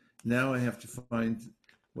 Now I have to find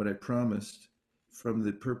what I promised from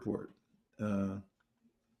the purport, in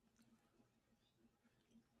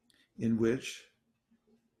which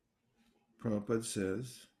Prabhupada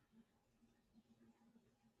says,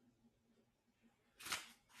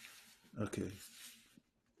 okay,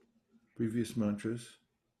 previous mantras,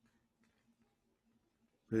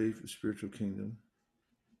 pray for spiritual kingdom.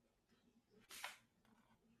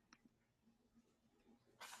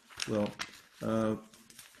 Well,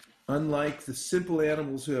 unlike the simple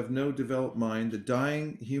animals who have no developed mind, the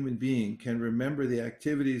dying human being can remember the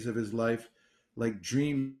activities of his life like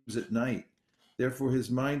dreams at night. Therefore,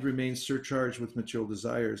 his mind remains surcharged with material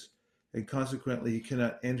desires, and consequently, he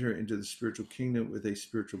cannot enter into the spiritual kingdom with a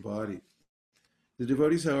spiritual body. The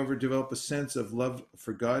devotees, however, develop a sense of love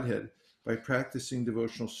for Godhead by practicing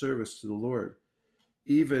devotional service to the Lord.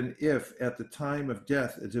 Even if at the time of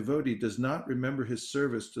death a devotee does not remember his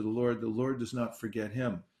service to the Lord does not forget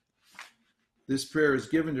him. This prayer is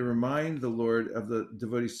given to remind the Lord of the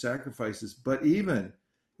devotee's sacrifices, but even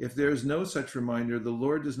if there is no such reminder, the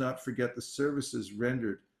Lord does not forget the services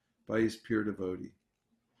rendered by his pure devotee.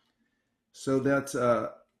 So that's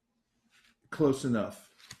close enough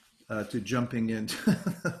to jumping into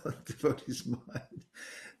the devotee's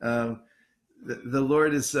mind. The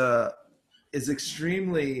Lord is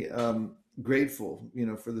extremely grateful,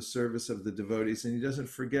 for the service of the devotees, and he doesn't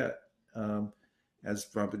forget, as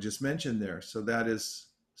Prabhupada just mentioned there. So that is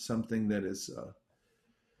something that is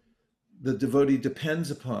the devotee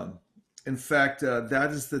depends upon. In fact,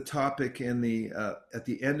 that is the topic in the at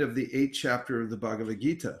the end of the 8th chapter of the Bhagavad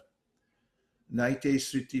Gita. Naite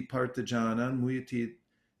Sriti Partajana Muyati.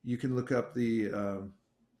 You can look up the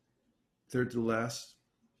third to last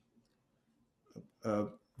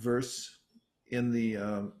verse in the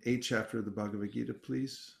 8th chapter of the Bhagavad Gita,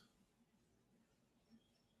 please.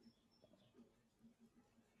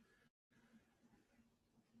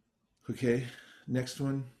 Okay, next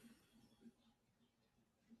one.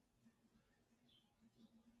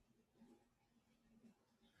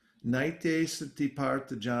 Naite sati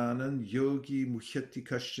partajanan yogi muhyati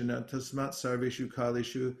kashchana tasmat sarveshu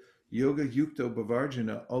kaleshu yoga yukto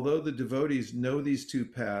bhavarjana. Although the devotees know these two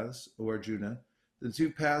paths, O Arjuna, the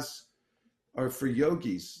two paths are for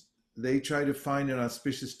yogis. They try to find an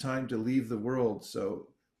auspicious time to leave the world. So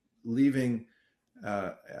leaving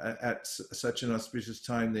at such an auspicious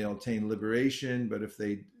time, they obtain liberation. But if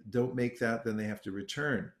they don't make that, then they have to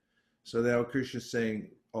return. So now Krishna is saying,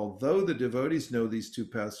 although the devotees know these two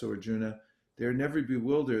paths, O Arjuna, they are never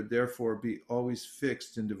bewildered, therefore be always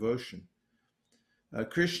fixed in devotion.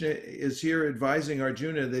 Krishna is here advising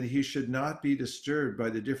Arjuna that he should not be disturbed by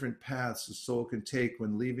the different paths the soul can take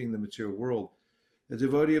when leaving the material world. The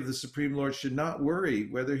devotee of the Supreme Lord should not worry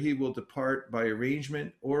whether he will depart by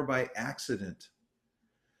arrangement or by accident.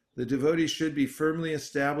 The devotee should be firmly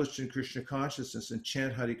established in Krishna consciousness and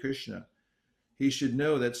chant Hare Krishna. He should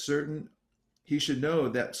know that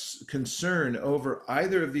concern over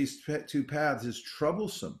either of these two paths is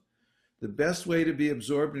troublesome. The best way to be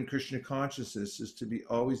absorbed in Krishna consciousness is to be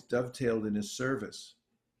always dovetailed in his service.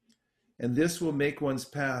 And this will make one's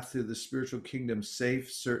path through the spiritual kingdom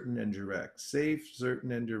safe, certain, and direct. Safe,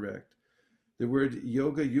 certain, and direct. The word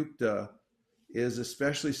yoga yukta is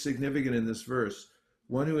especially significant in this verse.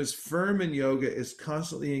 One who is firm in yoga is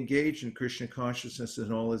constantly engaged in Krishna consciousness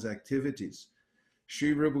in all his activities.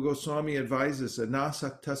 Sri Rupa Goswami advises,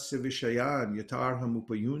 Anasaktasya Vishayan Yatarham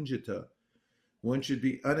Upayunjita. One should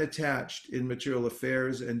be unattached in material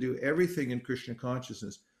affairs and do everything in Krishna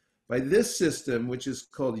consciousness. By this system, which is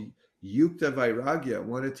called Yukta Vairagya,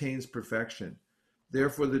 one attains perfection.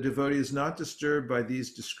 Therefore, the devotee is not disturbed by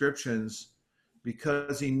these descriptions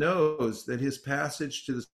because he knows that his passage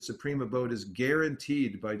to the supreme abode is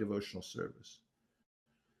guaranteed by devotional service.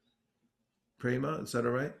 Prema, is that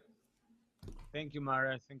all right? Thank you,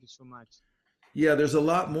 Mara. Thank you so much. Yeah, there's a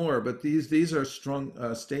lot more, but these are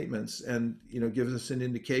strong statements, and gives us an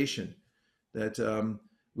indication that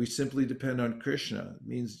we simply depend on Krishna. It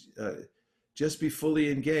means just be fully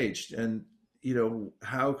engaged, and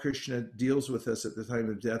how Krishna deals with us at the time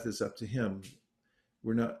of death is up to him.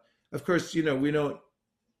 We're not, of course, we don't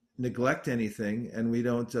neglect anything, and we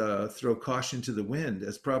don't throw caution to the wind.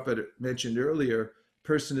 As Prabhupada mentioned earlier,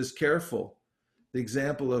 person is careful. The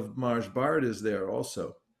example of Maharaj Bharat is there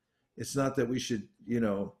also. It's not that we should,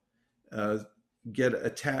 get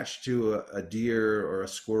attached to a deer or a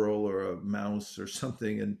squirrel or a mouse or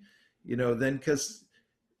something. And, then because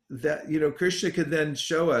that, Krishna could then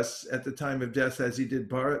show us at the time of death, as he did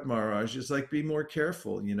Bharat Maharaj, is like, be more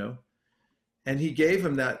careful, And he gave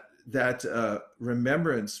him that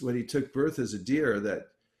remembrance when he took birth as a deer, that,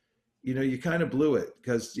 you kind of blew it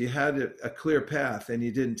because you had a clear path and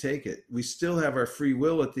you didn't take it. We still have our free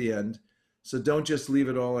will at the end. So don't just leave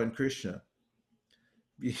it all on Krishna.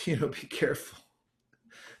 Be careful.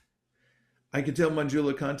 I can tell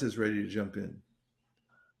Manjula Kanta is ready to jump in.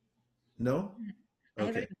 No?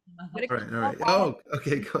 Okay. All right. Oh,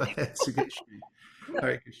 okay, go ahead.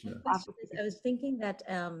 Hare Krishna. I was thinking that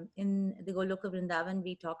in the Goloka Vrindavan,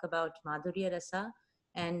 we talk about Madhurya Rasa,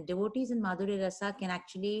 and devotees in Madhurya Rasa can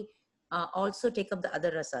actually also take up the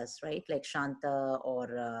other rasas, right? Like Shanta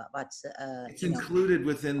or it's included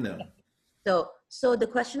within them. So the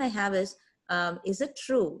question I have is it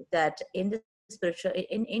true that in the spiritual,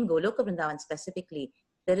 in Goloka Vrindavan specifically,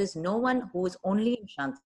 there is no one who is only in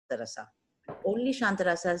Shantarasa? Only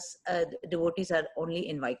Shantarasas devotees are only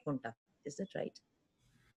in Vaikunta. Is that right?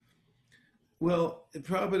 Well,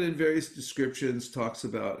 Prabhupada in various descriptions talks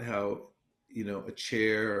about how, a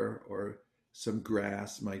chair or some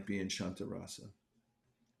grass might be in Shantarasa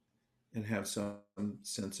and have some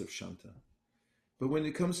sense of Shanta. But when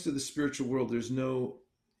it comes to the spiritual world,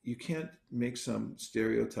 you can't make some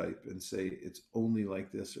stereotype and say it's only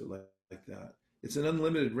like this or like that. It's an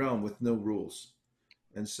unlimited realm with no rules.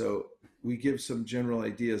 And so we give some general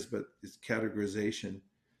ideas, but its categorization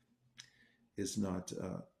is not,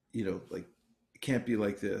 like it can't be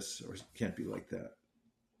like this or it can't be like that.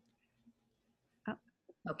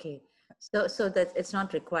 Okay. So that it's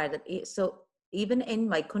not required. So even in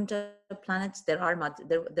Vaikunta planets, there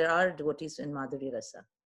are devotees in Madhurya Rasa.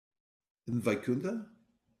 In Vaikunta?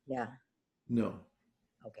 Yeah. No.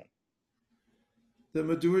 Okay. The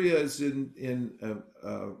Madhurya is in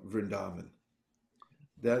Vrindavan.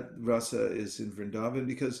 That rasa is in Vrindavan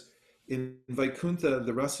because in Vaikunta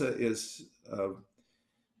the rasa is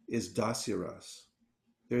dasya ras.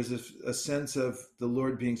 There's a sense of the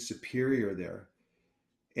Lord being superior there,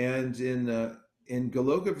 and in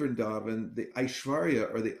Goloka Vrindavan, the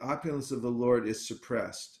Aishvarya, or the opulence of the Lord, is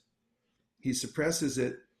suppressed. He suppresses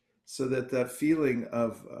it so that feeling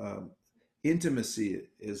of intimacy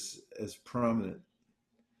is prominent.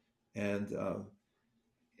 And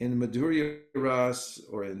in Madhurya Ras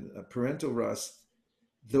or in parental Ras,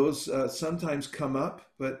 those sometimes come up,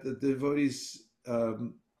 but the devotees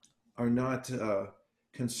are not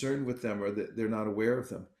concerned with them, or they're not aware of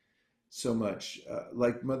them so much.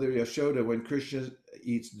 Like Mother Yashoda, when Krishna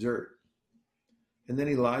eats dirt, and then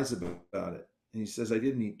he lies about it, and he says, I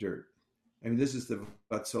didn't eat dirt. I mean, this is the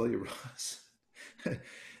Vatsalya Ras.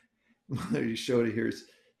 Mother Yashoda hears,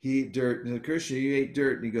 he ate dirt, and Krishna, you ate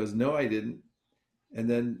dirt, and he goes, no, I didn't. And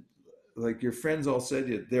then, like your friends all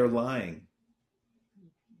said, they're lying.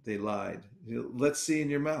 They lied. Let's see in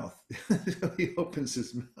your mouth. He opens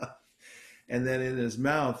his mouth, and then in his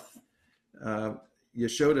mouth,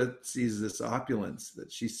 Yashoda sees this opulence, that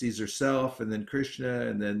she sees herself, and then Krishna,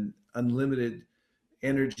 and then unlimited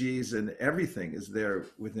energies, and everything is there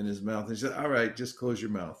within his mouth. And she said, all right, just close your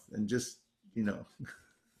mouth and just,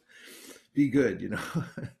 be good,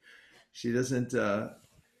 She doesn't, the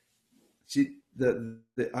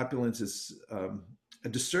opulence is a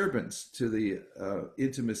disturbance to the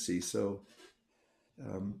intimacy. So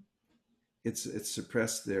it's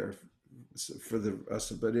suppressed there for the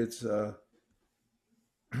rasa, but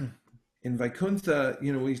in Vaikuntha,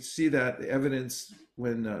 we see that evidence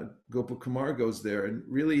when Gopakumar goes there, and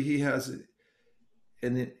really he has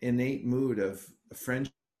an innate mood of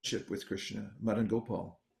friendship with Krishna, Madan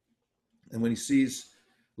Gopal. And when he sees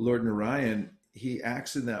Lord Narayan, he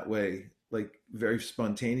acts in that way, like very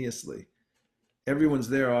spontaneously. Everyone's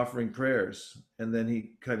there offering prayers, and then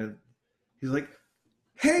he's like,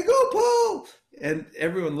 "Hey, Gopal!" And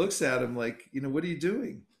everyone looks at him like, "What are you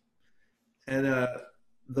doing?" And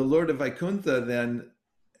the Lord of Vaikuntha then,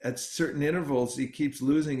 at certain intervals, he keeps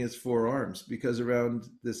losing his four arms, because around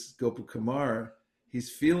this Gopakumar, he's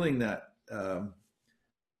feeling that,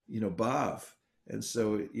 bhav. And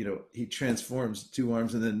so, he transforms 2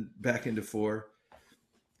 arms and then back into 4,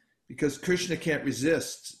 because Krishna can't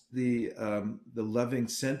resist the loving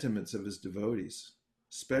sentiments of his devotees,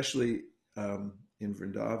 especially in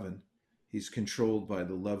Vrindavan. He's controlled by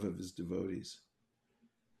the love of his devotees.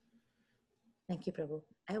 Thank you, Prabhu.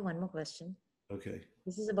 I have one more question. Okay.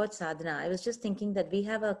 This is about sadhana. I was just thinking that we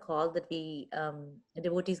have a call that we,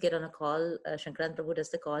 devotees get on a call. Shankaran Prabhu does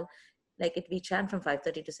the call. We chant from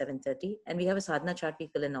 5:30 to 7:30, and we have a sadhana chart we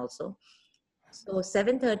fill in also. So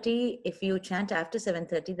 7:30, if you chant after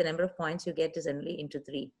 7:30, the number of points you get is only into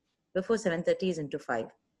 3. Before 7:30 is into 5.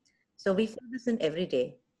 So we fill this in every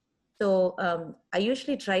day. So I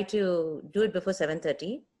usually try to do it before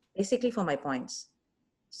 7:30, basically for my points.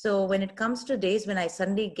 So when it comes to days when I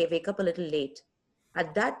suddenly wake up a little late,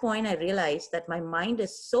 at that point I realize that my mind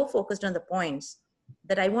is so focused on the points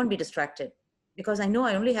that I won't be distracted, because I know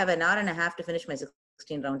I only have an hour and a half to finish my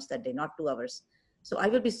 16 rounds that day, not 2 hours. So I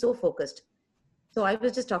will be so focused. So I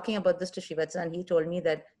was just talking about this to Shivatsa, and he told me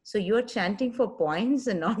that, so you're chanting for points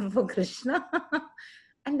and not for Krishna?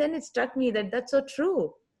 And then it struck me that that's so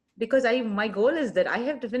true, because my goal is that I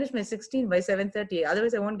have to finish my 16 by 7:30,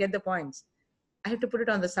 otherwise I won't get the points. I have to put it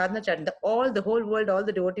on the sadhana chart. The whole world, all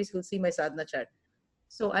the devotees will see my sadhana chart.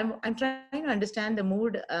 So I'm trying to understand the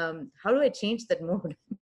mood. How do I change that mood?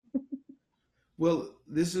 Well,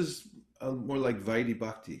 this is more like Vaidhi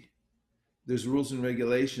Bhakti. There's rules and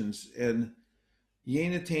regulations. And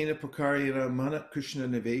Yena Tena Prakarya Mana Krishna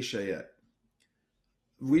Niveshayat.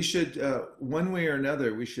 We should, one way or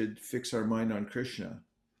another, we should fix our mind on Krishna.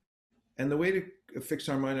 And the way to fix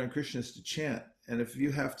our mind on Krishna is to chant. And if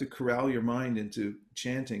you have to corral your mind into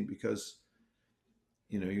chanting because,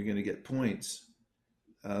 you're going to get points,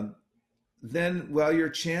 then while you're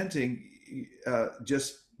chanting,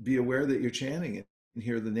 just be aware that you're chanting it and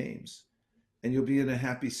hear the names. And you'll be in a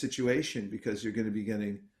happy situation because you're going to be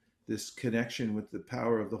getting this connection with the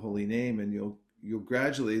power of the holy name, and you'll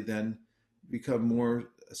gradually then become more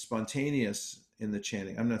spontaneous in the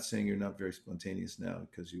chanting. I'm not saying you're not very spontaneous now,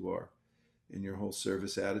 because you are in your whole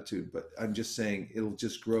service attitude, but I'm just saying it'll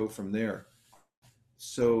just grow from there.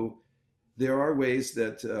 So there are ways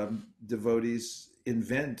that devotees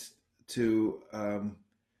invent to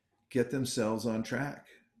get themselves on track,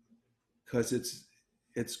 because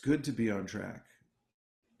it's good to be on track,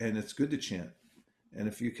 and it's good to chant. And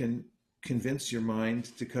if you can convince your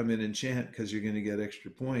mind to come in and chant because you're going to get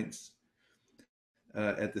extra points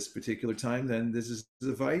at this particular time, then this is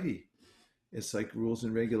a Vaidhi. It's like rules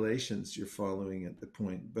and regulations you're following at the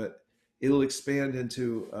point, but it'll expand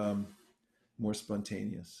into more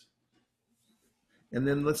spontaneous. And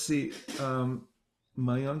then let's see,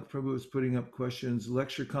 Mayank Prabhu is putting up questions.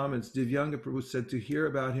 Lecture comments. Divyanga Prabhu said to hear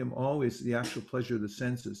about him always the actual pleasure of the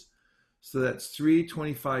senses. So that's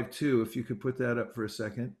 325.2, if you could put that up for a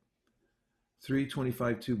second.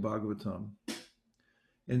 325.2 Bhagavatam.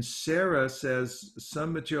 And Sarah says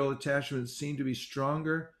some material attachments seem to be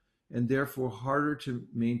stronger and therefore harder to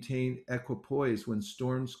maintain equipoise when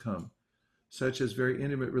storms come, such as very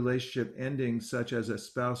intimate relationship ending, such as a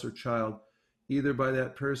spouse or child, either by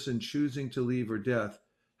that person choosing to leave or death.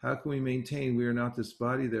 How can we maintain we are not this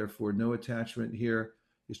body, therefore no attachment here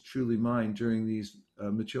is truly mine during these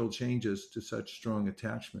material changes to such strong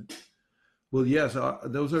attachment? Well, yes,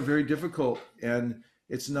 those are very difficult, and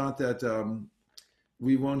it's not that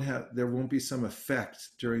there won't be some effect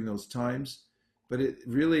during those times, but it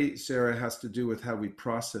really, Sarah, has to do with how we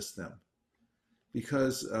process them.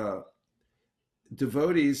 Because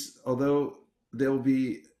devotees, although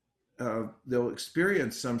they'll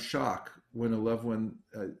experience some shock when a loved one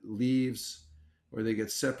leaves or they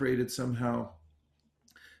get separated somehow,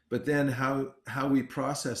 but then how we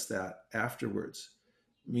process that afterwards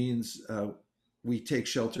means we take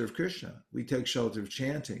shelter of Krishna, we take shelter of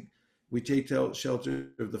chanting, we take shelter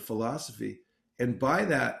of the philosophy, and by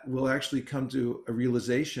that we'll actually come to a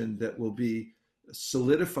realization that will be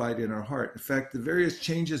solidified in our heart. In fact, the various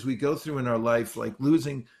changes we go through in our life, like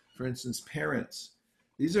losing, for instance, parents,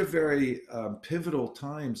 These are very pivotal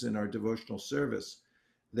times in our devotional service,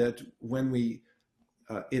 that when we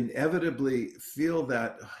inevitably feel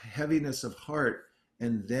that heaviness of heart,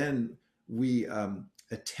 and then we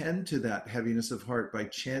attend to that heaviness of heart by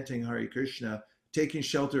chanting Hare Krishna, taking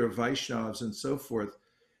shelter of Vaishnavas and so forth,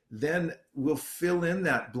 then we'll fill in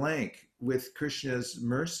that blank with Krishna's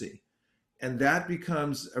mercy. And that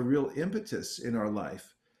becomes a real impetus in our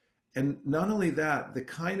life. And not only that, the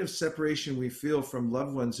kind of separation we feel from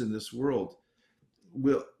loved ones in this world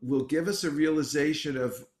will give us a realization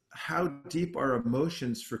of how deep our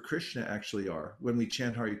emotions for Krishna actually are when we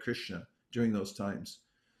chant Hare Krishna during those times.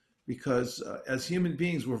 Because as human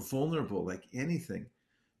beings, we're vulnerable like anything.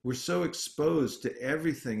 We're so exposed to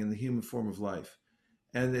everything in the human form of life.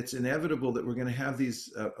 And it's inevitable that we're going to have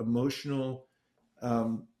these emotional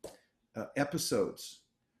episodes,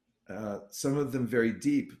 some of them very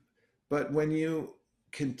deep. But when you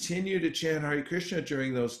continue to chant Hare Krishna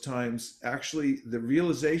during those times, actually the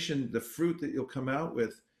realization, the fruit that you'll come out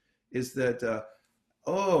with is that,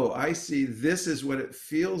 oh, I see, this is what it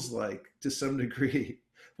feels like to some degree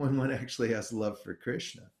when one actually has love for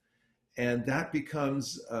Krishna. And that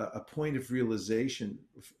becomes a point of realization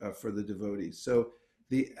for the devotees. So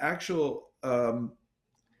the actual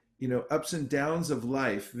ups and downs of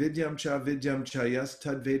life, vidyam cha yas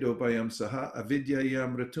tad vedo bayam saha,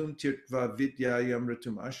 avidyayam ratum tirtva vidyayam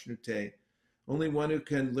ratum ashnute. Only one who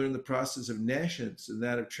can learn the process of nescience and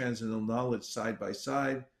that of transcendental knowledge side by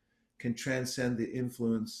side can transcend the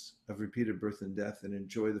influence of repeated birth and death and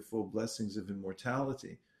enjoy the full blessings of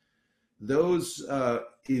immortality. Those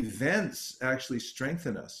events actually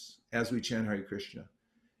strengthen us as we chant Hare Krishna.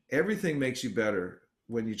 Everything makes you better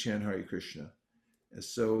when you chant Hare Krishna.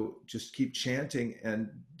 So just keep chanting and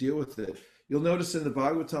deal with it. You'll notice in the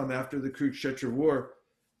Bhagavatam, after the Kurukshetra war,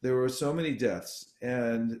 there were so many deaths.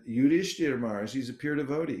 And Yudhishthira Maharaj, he's a pure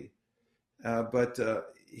devotee, but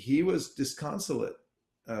he was disconsolate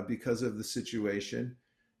because of the situation.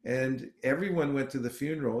 And everyone went to the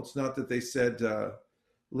funeral. It's not that they said,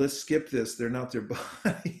 let's skip this, they're not their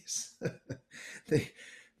bodies.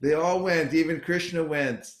 They all went, even Krishna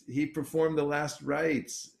went. He performed the last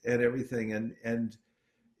rites and everything.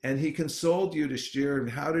 And he consoled Yudhishthira. And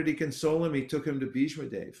how did he console him? He took him to Bhishma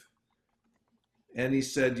Dev. And he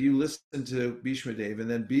said, you listen to Bhishma Dev. And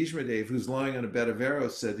then Bhishma Dev, who's lying on a bed of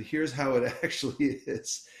arrows, said, here's how it actually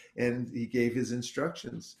is. And he gave his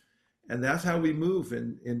instructions. And that's how we move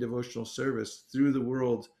in devotional service through the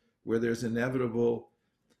world, where there's inevitable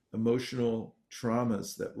emotional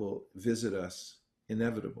traumas that will visit us.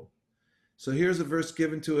 Inevitable. So here's a verse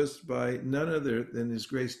given to us by none other than His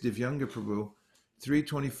Grace Divyanga Prabhu,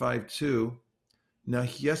 325:2.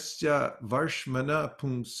 Nahyasya varshmana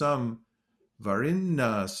pumsam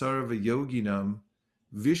varinna sarva yoginam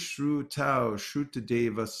vishru tau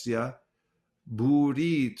shrutadevasya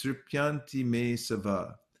bhuri tripyanti me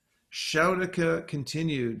sava. Shaunaka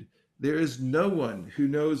continued, there is no one who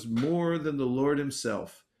knows more than the Lord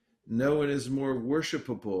himself. No one is more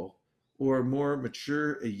worshipable or more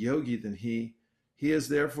mature a yogi than he. He is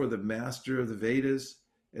therefore the master of the Vedas,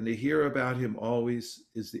 and to hear about him always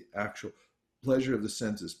is the actual pleasure of the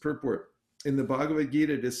senses. Purport. In the Bhagavad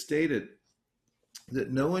Gita, it is stated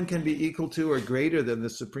that no one can be equal to or greater than the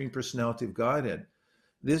Supreme Personality of Godhead.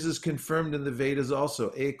 This is confirmed in the Vedas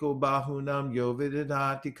also. Eko bahunam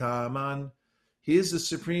yovidadati kaman. He is the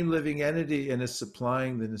supreme living entity and is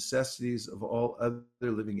supplying the necessities of all other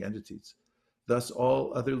living entities. Thus,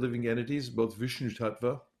 all other living entities, both Vishnu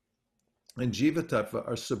Tattva and Jiva Tattva,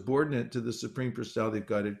 are subordinate to the Supreme Personality of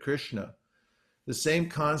Godhead, Krishna. The same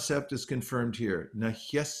concept is confirmed here.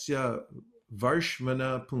 Nahyasya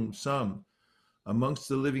varshmana pumsam. Amongst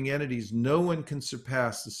the living entities, no one can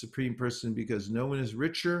surpass the Supreme Person because no one is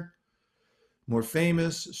richer, more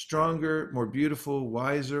famous, stronger, more beautiful,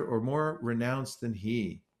 wiser, or more renounced than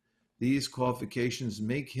he. These qualifications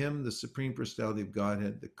make him the Supreme Personality of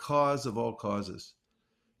Godhead, the cause of all causes.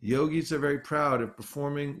 Yogis are very proud of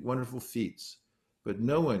performing wonderful feats, but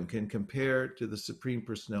no one can compare to the Supreme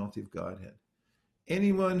Personality of Godhead.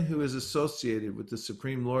 Anyone who is associated with the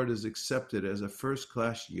Supreme Lord is accepted as a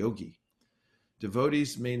first-class yogi.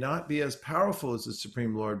 Devotees may not be as powerful as the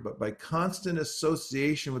Supreme Lord, but by constant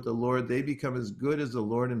association with the Lord, they become as good as the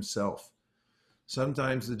Lord himself.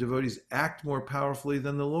 Sometimes the devotees act more powerfully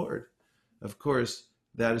than the Lord. Of course,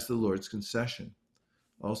 that is the Lord's concession.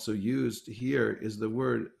 Also used here is the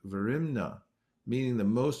word varimna, meaning the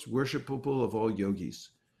most worshipable of all yogis.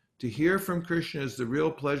 To hear from Krishna is the real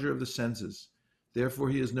pleasure of the senses. Therefore,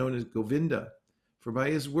 he is known as Govinda. For by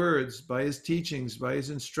his words, by his teachings, by his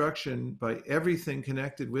instruction, by everything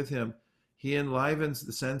connected with him, he enlivens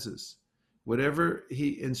the senses. Whatever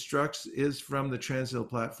he instructs is from the transcendental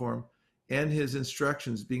platform, and his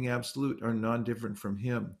instructions, being absolute, are non-different from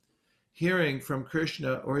him. Hearing from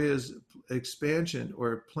Krishna or his expansion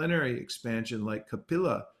or plenary expansion like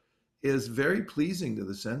Kapila is very pleasing to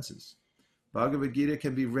the senses. Bhagavad Gita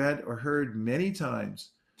can be read or heard many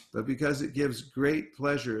times, but because it gives great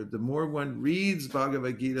pleasure, the more one reads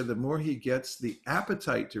Bhagavad Gita, the more he gets the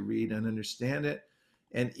appetite to read and understand it.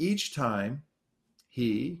 And each time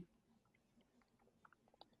he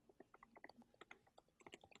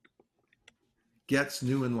gets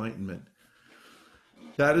new enlightenment.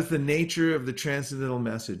 That is the nature of the transcendental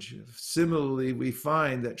message. Similarly, we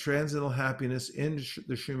find that transcendental happiness in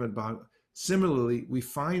the Srimad Bhagavatam. Similarly, we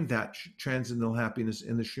find that transcendental happiness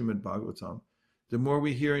in the Srimad Bhagavatam. The more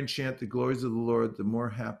we hear and chant the glories of the Lord, the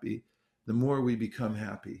more we become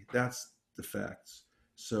happy. That's the facts.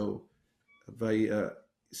 So by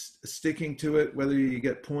sticking to it, whether you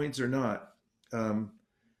get points or not,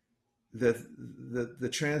 the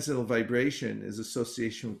transcendental vibration is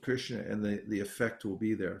association with Krishna, and the effect will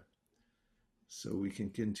be there. So we can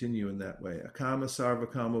continue in that way. Akama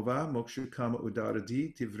sarva kama va moksha kama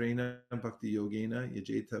udaradi tivrena bhakti yogena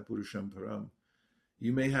yajeta purusham param.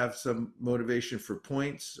 You may have some motivation for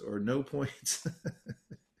points or no points,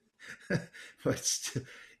 but still,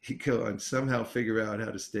 you go and somehow figure out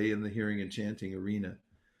how to stay in the hearing and chanting arena,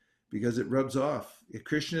 because it rubs off.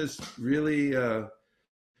 Krishna's really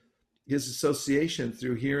his association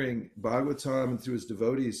through hearing Bhagavatam and through his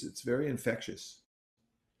devotees, it's very infectious.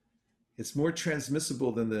 It's more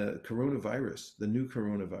transmissible than the coronavirus, the new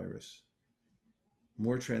coronavirus.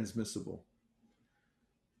 More transmissible.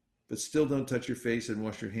 But still don't touch your face and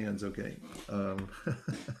wash your hands, okay?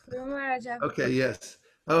 Okay, yes.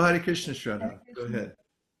 Oh, Hare Krishna, Shraddha. Go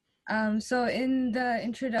ahead. So in the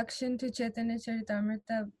introduction to Chaitanya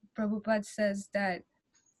Charitamrita, Prabhupada says that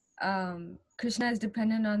Krishna is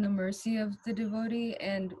dependent on the mercy of the devotee,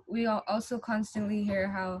 and we also constantly hear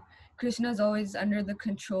how Krishna is always under the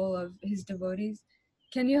control of his devotees.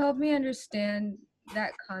 Can you help me understand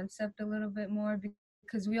that concept a little bit more?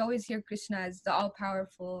 Because we always hear Krishna as the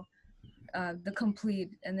all-powerful, the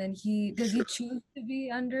complete, and then does he choose to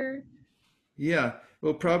be under? Yeah,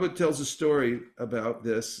 well, Prabhupada tells a story about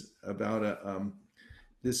this, about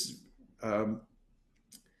this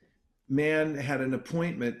man had an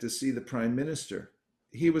appointment to see the prime minister.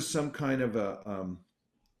 He was some kind of a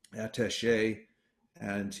attaché,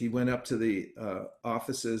 and he went up to the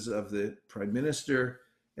offices of the prime minister,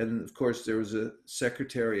 and of course there was a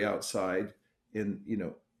secretary outside in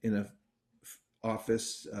a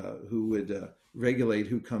office who would regulate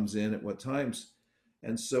who comes in at what times.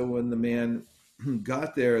 And so when the man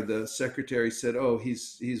got there, the secretary said, "Oh,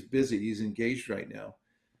 he's busy. He's engaged right now.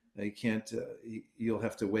 He can't. You'll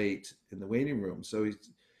have to wait in the waiting room." So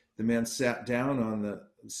the man sat down on the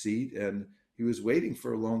seat, and he was waiting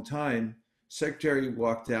for a long time. Secretary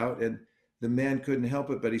walked out, and the man couldn't help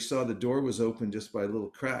it, but he saw the door was open just by a little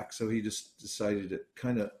crack. So he just decided to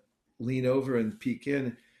kind of lean over and peek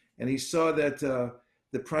in, and he saw that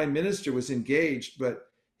the prime minister was engaged, but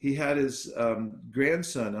he had his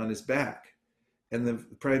grandson on his back, and the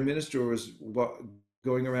prime minister was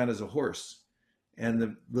going around as a horse, and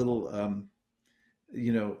the little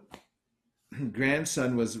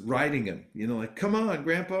grandson was riding him, like, "Come on,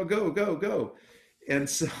 grandpa, go, go, go." And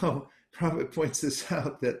so Prabhupada points this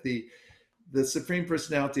out, that the Supreme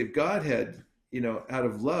Personality of Godhead, out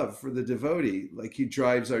of love for the devotee, like he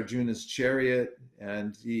drives Arjuna's chariot,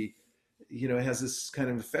 and he has this kind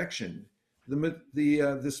of affection.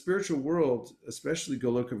 The spiritual world, especially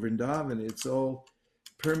Goloka Vrindavan, it's all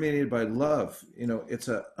permeated by love. It's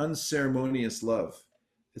an unceremonious love.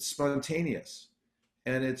 It's spontaneous,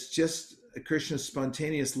 and it's just Krishna's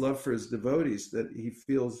spontaneous love for his devotees that he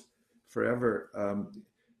feels forever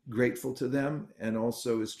grateful to them, and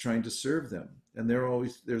also is trying to serve them. And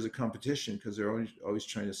there's a competition, because they're always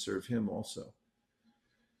trying to serve him also.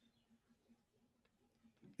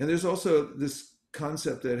 And there's also this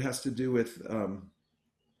concept that has to do with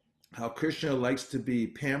how Krishna likes to be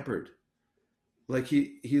pampered. Like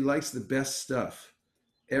he likes the best stuff.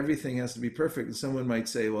 Everything has to be perfect. And someone might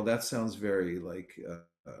say, well, that sounds very like,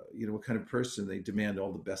 what kind of person? They demand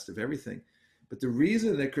all the best of everything. But the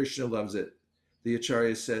reason that Krishna loves it, the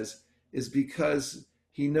Acharya says, is because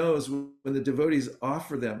he knows when the devotees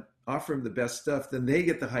offer him the best stuff, then they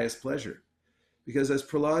get the highest pleasure. Because as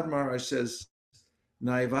Prahlad Maharaj says,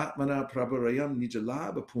 Naivatmana prabharayam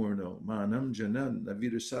nijalabha purno manam janan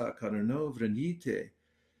navidusa karano vranite.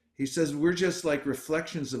 He says we're just like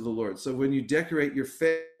reflections of the Lord. So when you decorate your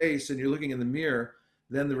face and you're looking in the mirror,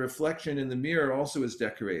 then the reflection in the mirror also is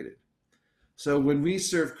decorated. So when we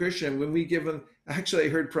serve Krishna, when we give him, actually I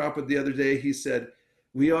heard Prabhupada the other day, he said,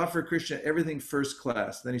 we offer Krishna everything first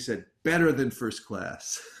class. Then he said, better than first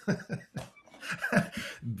class.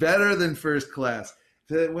 Better than first class.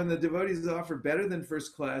 When the devotees offer better than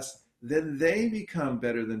first class, then they become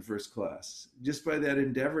better than first class just by that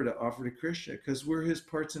endeavor to offer to Krishna, because we're his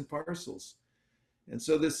parts and parcels. And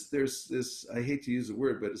so there's this, I hate to use the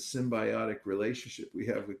word, but a symbiotic relationship we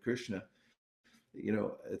have with Krishna. You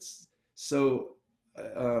know, it's so,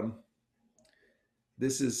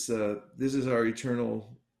 this is our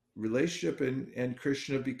eternal relationship, and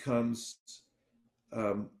Krishna becomes,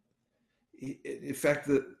 in fact,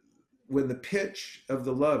 when the pitch of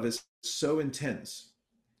the love is so intense,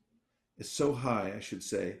 it's so high, I should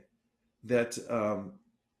say, that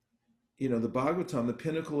you know, the Bhagavatam, the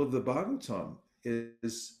pinnacle of the Bhagavatam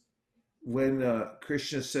is when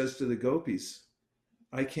Krishna says to the gopis,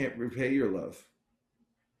 I can't repay your love.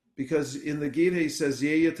 Because in the Gita he says,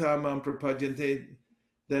 Ye yata mam prapadyante,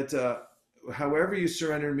 that however you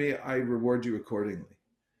surrender me, I reward you accordingly.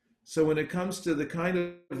 So when it comes to the kind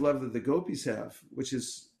of love that the gopis have, which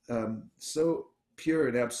is so pure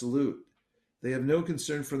and absolute, they have no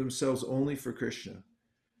concern for themselves, only for Krishna.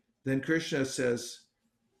 Then Krishna says,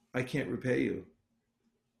 I can't repay you.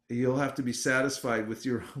 You'll have to be satisfied with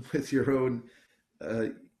your own,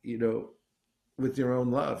 you know, with your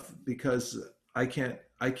own love, because I can't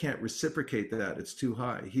reciprocate that. It's too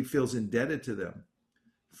high. He feels indebted to them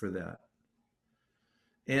for that.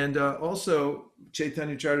 And also,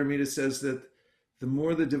 Chaitanya Charitamrita says that the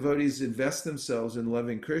more the devotees invest themselves in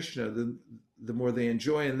loving Krishna, the more they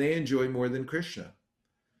enjoy, and they enjoy more than Krishna.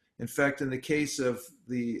 In fact, in the case of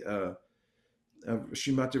the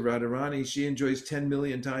Srimati Radharani, she enjoys 10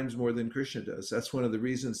 million times more than Krishna does. That's one of the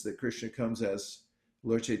reasons that Krishna comes as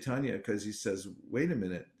Lord Chaitanya, because he says, wait a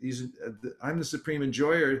minute, I'm the supreme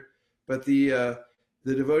enjoyer, but the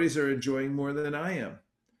devotees are enjoying more than I am.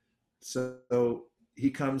 So he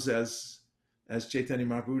comes as Chaitanya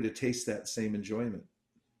Mahaprabhu to taste that same enjoyment.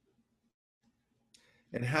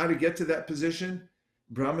 And how to get to that position?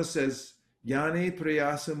 Brahma says, Yane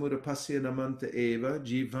prayasa murapasya namanta eva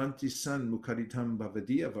jivanti san mukaritam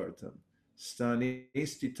bhavadiya vartam stane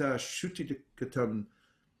stita shutikatam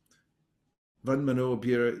vanmano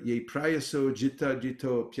bhira ye prayaso jita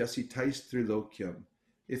jito pyasitais trilokyam.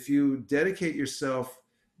 If you dedicate yourself,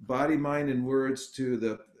 body, mind, and words, to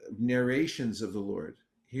the narrations of the Lord,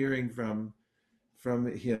 hearing from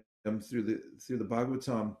him through the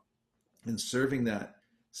Bhagavatam, and serving that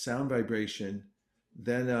sound vibration,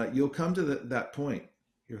 then you'll come to that point.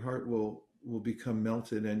 Your heart will become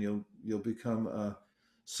melted, and you'll become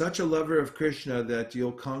such a lover of Krishna that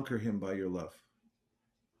you'll conquer him by your love.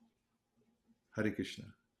 Hare Krishna.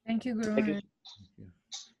 Thank you, Guru Hare Maharaj. Krishna.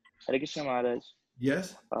 Hare Krishna Maharaj.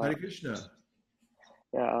 Yes, Hare Krishna.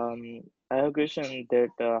 Yeah, I have a question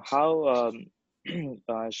that how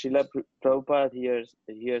Srila Prabhupada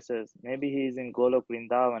here says maybe he is in Golok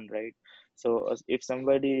Vrindavan, right? So if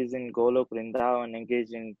somebody is in Golok Vrindavan,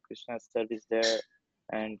 engaged in Krishna's service there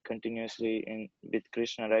and continuously with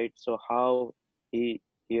Krishna, right? So how he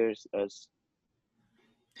hears us?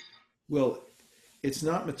 Well, it's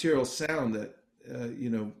not material sound that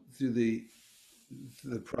through the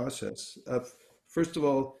process of, first of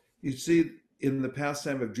all, you see in the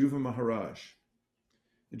pastime of Dhruva Maharaj.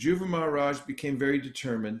 Dhruva Maharaj became very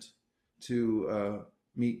determined to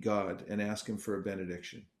meet God and ask him for a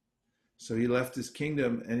benediction. So he left his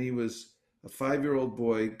kingdom, and he was a 5-year-old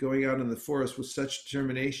boy going out in the forest with such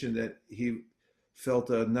determination that he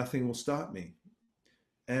felt nothing will stop me.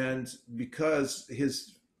 And because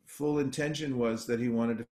his full intention was that he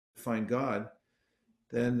wanted to find God,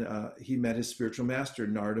 then he met his spiritual master,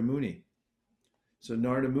 Narada Muni. So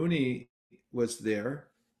Narada Muni was there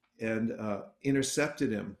and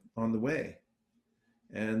intercepted him on the way.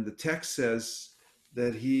 And the text says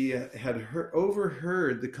that he had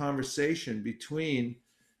overheard the conversation between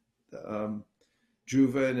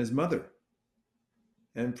Dhruva and his mother.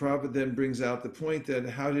 And Prabhupada then brings out the point that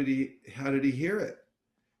how did he hear it?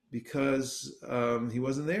 Because he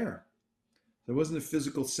wasn't there. There wasn't a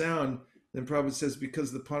physical sound. Then Prabhupada says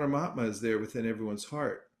because the Paramatma is there within everyone's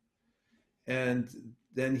heart. And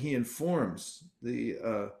then he informs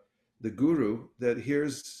the guru that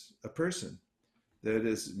here's a person that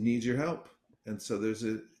needs your help. And so there's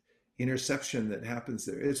an interception that happens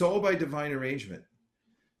there. It's all by divine arrangement.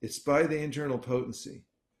 It's by the internal potency.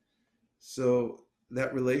 So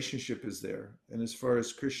that relationship is there. And as far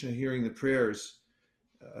as Krishna hearing the prayers,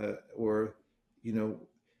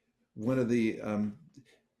 one of the,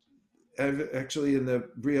 actually in the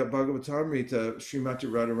Brihat Bhagavatamrita, Srimati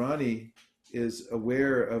Radharani is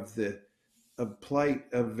aware of plight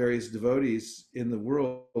of various devotees in the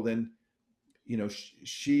world, and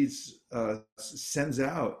she's sends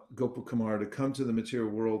out Gopal Kumar to come to the material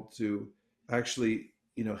world to actually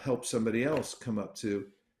help somebody else come up to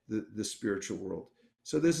the spiritual world.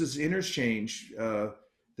 So there's this interchange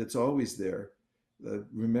that's always there.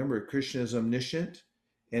 Remember, Krishna is omniscient,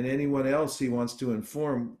 and anyone else he wants to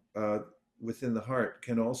inform within the heart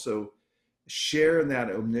can also share in that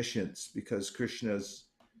omniscience, because Krishna is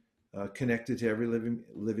connected to every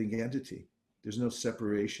living entity. There's no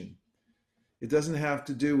separation. It doesn't have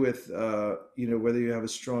to do with whether you have a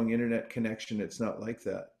strong internet connection. It's not like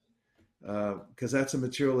that, because that's a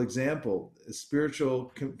material example.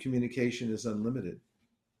 Spiritual communication is unlimited.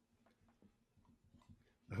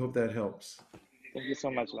 I hope that helps. Thank you so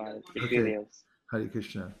much, Maharaj. It Okay. really helps. Hare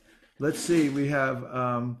Krishna. Let's see. We have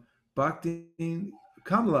Bhakti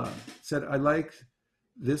Kamala said, I like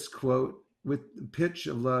this quote. With the pitch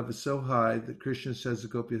of love is so high that Krishna says to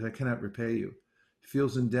gopis, I cannot repay you. He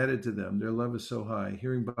feels indebted to them. Their love is so high.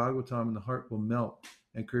 Hearing Bhagavatam in the heart will melt,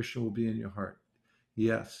 and Krishna will be in your heart.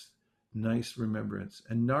 Yes, nice remembrance.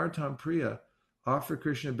 And Narottam Priya, offer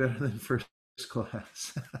Krishna better than first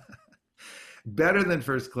class. Better than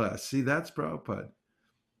first class. See, that's Prabhupada.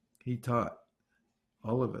 He taught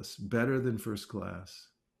all of us better than first class.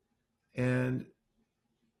 And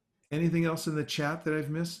anything else in the chat that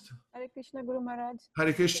I've missed? Hare Krishna, Guru Maharaj.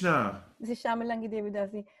 Hare Krishna. This is Shamalangi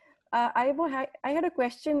Devidasi. I had a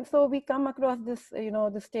question. So we come across this,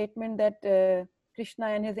 the statement that Krishna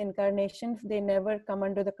and his incarnations, they never come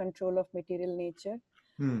under the control of material nature.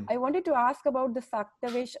 I wanted to ask about the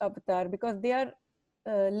Saktavesh avatar, because they are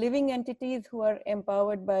living entities who are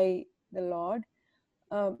empowered by the Lord.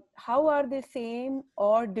 How are they same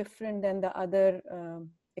or different than the other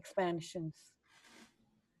expansions?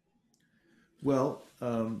 Well,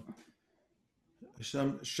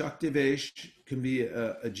 some Shaktivesh can be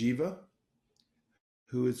a jiva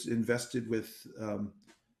who is invested with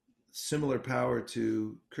similar power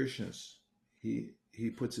to Krishna's. He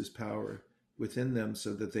puts his power within them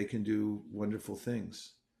so that they can do wonderful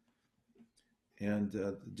things. And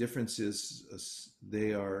the difference is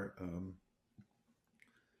they are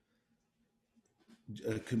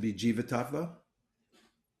can be jiva-tattva,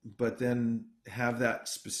 but then have that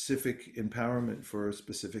specific empowerment for a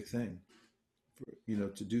specific thing,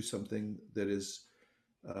 to do something that is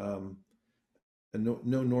no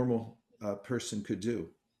normal person could do.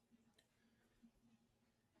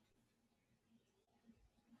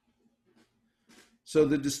 So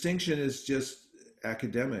the distinction is just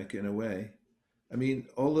academic in a way. I mean,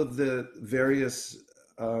 all of the various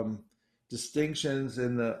distinctions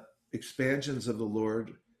and the expansions of the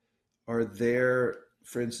Lord are there.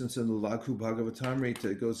 For instance, in the Laghu Bhagavatamrita,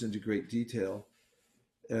 it goes into great detail.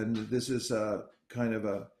 And this is a kind of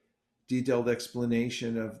a detailed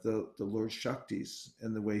explanation of the Lord's Shaktis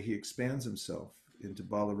and the way he expands himself into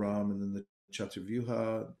Balaram, and then the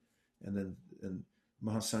Chaturvyuha, and then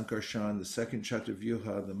Mahasankarshan, the second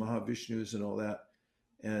Chaturvyuha, the Mahavishnus, and all that.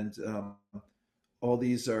 And all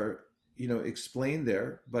these are, explained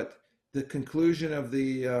there. But the conclusion of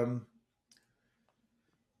the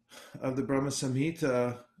Brahma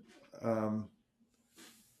Samhita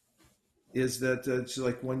is that it's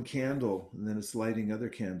like one candle, and then it's lighting other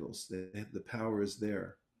candles. The power is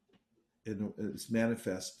there. It's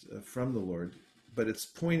manifest from the Lord, but it's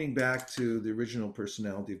pointing back to the original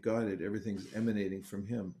personality of Godhead. Everything's emanating from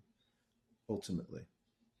him, ultimately.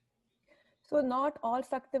 So not all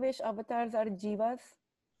Saktavesh avatars are jivas?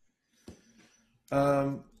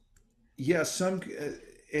 Yes,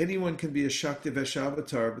 anyone can be a Shaktivesh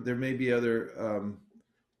avatar, but there may be other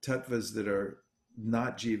tattvas that are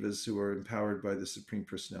not jivas who are empowered by the Supreme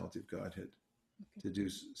Personality of Godhead to do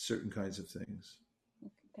certain kinds of things.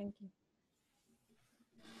 Okay, thank you.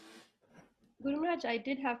 Guru Maharaj, I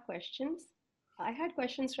did have questions. I had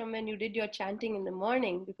questions from when you did your chanting in the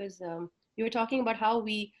morning, because you were talking about how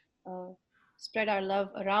we spread our love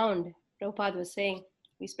around. Prabhupada was saying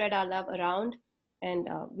we spread our love around, and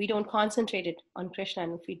we don't concentrate it on Krishna,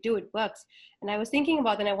 and if we do, it works. And I was thinking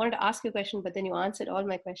about that, and I wanted to ask you a question, but then you answered all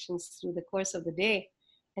my questions through the course of the day.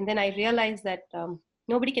 And then I realized that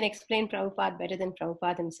nobody can explain Prabhupada better than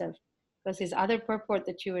Prabhupada himself, because his other purport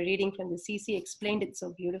that you were reading from the CC explained it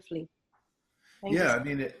so beautifully. Thank you. I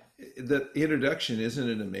mean, the introduction, isn't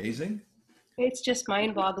it amazing? It's just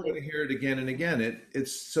mind-boggling. I'm going to hear it again and again.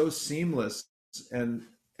 It's so seamless, and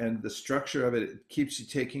the structure of it keeps you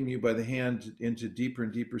taking you by the hand into deeper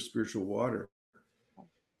and deeper spiritual water.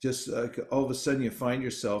 Just all of a sudden, you find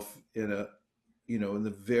yourself in in the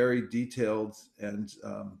very detailed and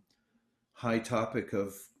high topic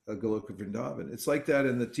of Goloka Vrindavan. It's like that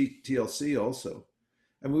in the TLC also.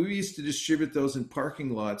 And we used to distribute those in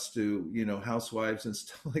parking lots to, you know, housewives and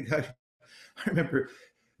stuff like that. I remember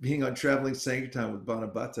being on Traveling Sankirtan with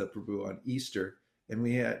Banabhatta Prabhu on Easter, and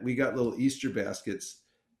we got little Easter baskets,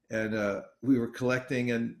 and we were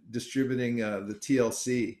collecting and distributing the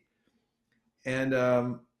TLC.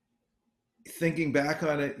 And thinking back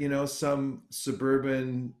on it, you know, some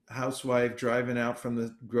suburban housewife driving out from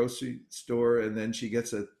the grocery store, and then she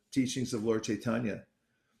gets a Teachings of Lord Chaitanya,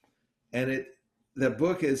 and that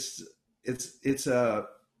book is it's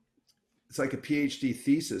like a PhD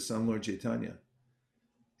thesis on Lord Chaitanya,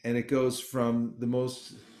 and it goes from the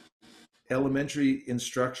most elementary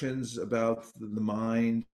instructions about the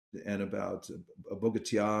mind and about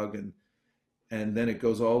Bhogatyag, and then it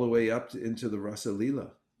goes all the way up into the Rasa Leela.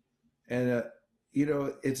 And, you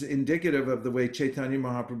know, it's indicative of the way Chaitanya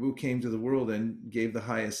Mahaprabhu came to the world and gave the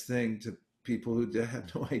highest thing to people who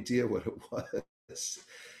had no idea what it was.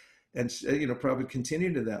 And, you know, Prabhupada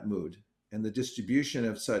continued in that mood. And the distribution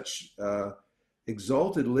of such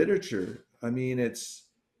exalted literature, I mean, it's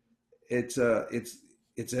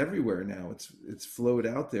everywhere now. It's flowed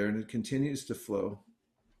out there, and it continues to flow.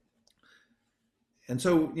 And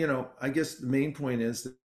so, you know, I guess the main point is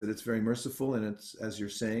that it's very merciful, and it's, as you're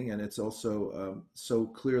saying, and it's also so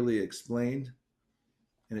clearly explained,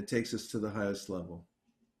 and it takes us to the highest level.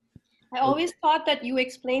 I always thought that you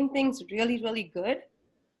explain things really, really good,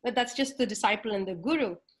 but that's just the disciple and the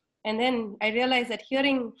guru. And then I realized that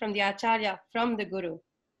hearing from the Acharya, from the guru,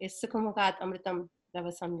 is Sukhamukat Amritam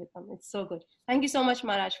Ravasamritam. It's so good. Thank you so much,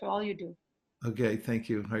 Maharaj, for all you do. Okay, thank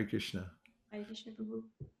you. Hare Krishna. Hare Krishna,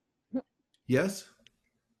 Prabhu. Yes?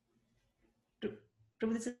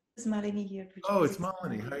 Prabhu, this is Malini here. Oh, it's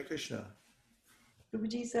Malini. Hare Krishna.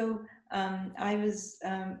 Prabhuji, so I was,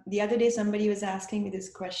 the other day somebody was asking me this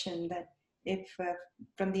question, that if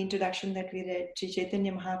from the introduction that we read, Sri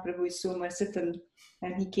Chaitanya Mahaprabhu is so merciful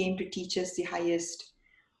and he came to teach us the highest.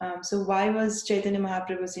 So why was Chaitanya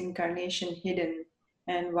Mahaprabhu's incarnation hidden,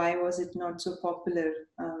 and why was it not so popular?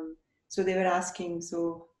 So they were asking,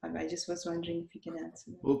 so I just was wondering if you can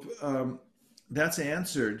answer that. Well, that's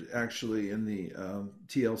answered actually in the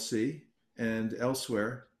TLC and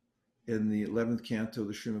elsewhere. In the 11th canto of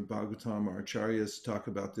the Srimad Bhagavatam, our acharyas talk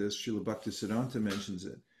about this. Srila Bhaktisiddhanta mentions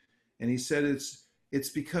it. And he said it's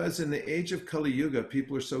because in the age of Kali Yuga,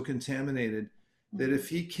 people are so contaminated that if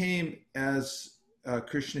he came as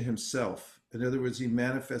Krishna himself, in other words, he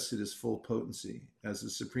manifested his full potency as the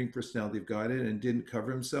Supreme Personality of Godhead and didn't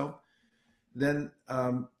cover himself, then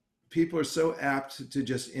people are so apt to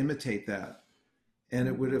just imitate that. And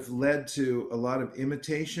it would have led to a lot of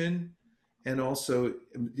imitation and also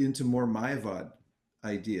into more Mayavad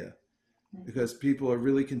idea, because people are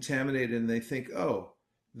really contaminated and they think, oh,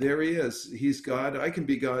 there he is, he's God, I can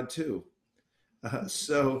be God too.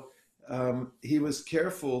 So he was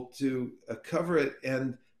careful to cover it,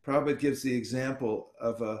 and Prabhupada gives the example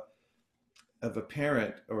of a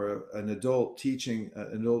parent or an adult teaching,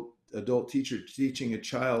 an adult teacher teaching a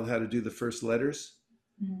child how to do the first letters.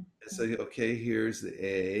 And say, okay, here's the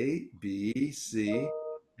A, B, C,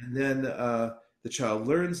 and then the child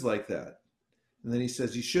learns like that. And then he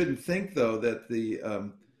says, you shouldn't think though that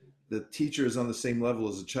the teacher is on the same level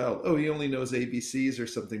as a child. Oh, he only knows ABCs or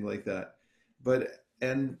something like that.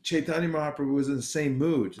 And Chaitanya Mahaprabhu was in the same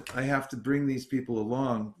mood. I have to bring these people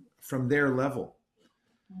along from their level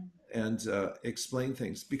and explain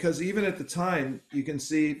things. Because even at the time, you can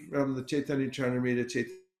see from the Chaitanya Charitamrita,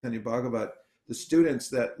 Chaitanya Bhagavat, the students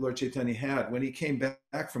that Lord Chaitanya had, when he came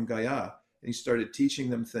back from Gaya and he started teaching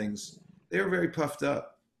them things, they were very puffed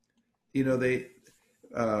up. You know,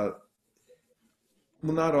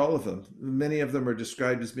 well, not all of them. Many of them are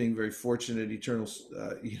described as being very fortunate, eternal,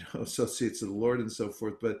 associates of the Lord and so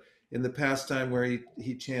forth. But in the pastime where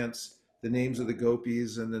he chants the names of the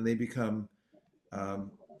gopis, and then they become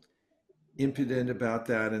impudent about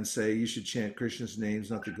that and say, you should chant Krishna's names,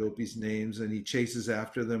 not the gopis' names. And he chases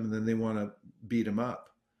after them, and then they want to beat him up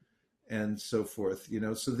and so forth.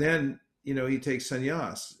 So then, he takes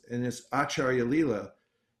sannyas, and it's Acharya Leela,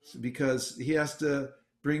 because he has to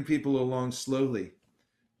bring people along slowly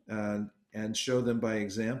and show them by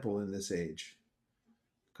example in this age,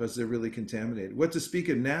 because they're really contaminated. What to speak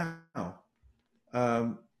of now?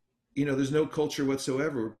 There's no culture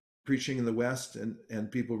whatsoever. We're preaching in the West,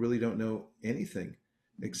 and people really don't know anything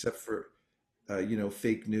except for,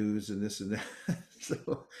 fake news and this and that.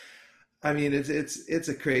 So, I mean, it's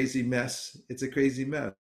a crazy mess. It's a crazy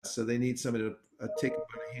mess. So they need somebody to take them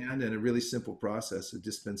by the hand, and a really simple process of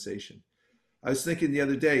dispensation. I was thinking the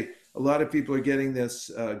other day, a lot of people are getting this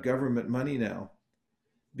government money now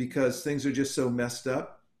because things are just so messed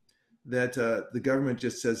up. that the government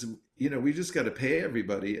just says, we just got to pay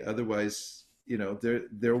everybody, otherwise,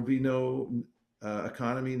 there will be no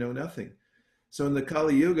economy, no nothing. So in the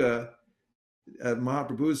Kali Yuga,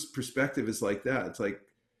 Mahaprabhu's perspective is like that. It's like,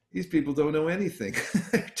 these people don't know anything.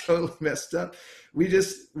 They're totally messed up.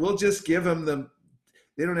 We'll just give them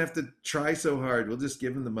they don't have to try so hard. We'll just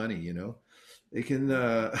give them the money, They can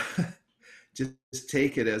just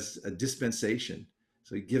take it as a dispensation.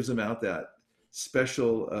 So he gives them out that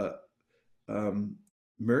special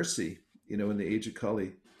mercy, in the age of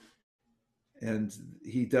Kali. And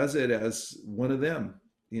he does it as one of them,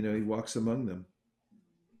 he walks among them.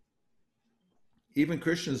 Even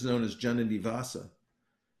Krishna is known as Janadivasa.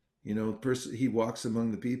 He walks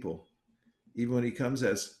among the people. Even when he comes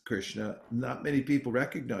as Krishna, not many people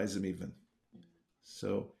recognize him even.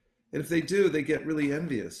 So, and if they do, they get really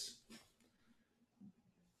envious.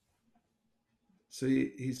 So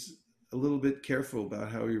he's a little bit careful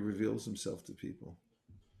about how he reveals himself to people.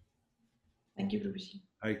 Thank you, Prabhuji.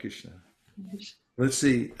 Hare Krishna. Let's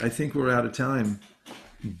see. I think we're out of time,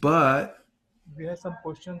 but we have some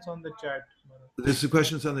questions on the chat. There's some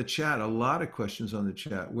questions on the chat. A lot of questions on the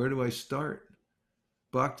chat. Where do I start?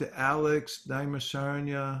 Bhakta Alex, Naima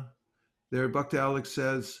Saranya. There, Bhakta Alex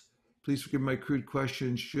says, please forgive my crude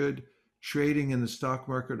question. Should trading in the stock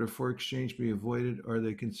market or foreign exchange be avoided? Or are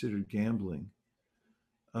they considered gambling?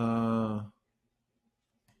 Kind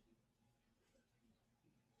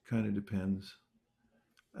of depends.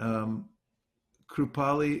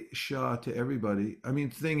 Krupali Shah to everybody. I mean,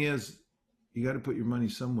 the thing is, you got to put your money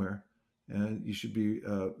somewhere, and you should be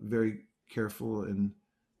very careful and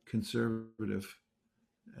conservative.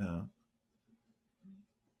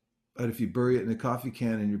 But if you bury it in a coffee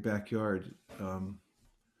can in your backyard,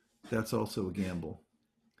 that's also a gamble.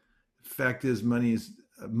 Fact is, money's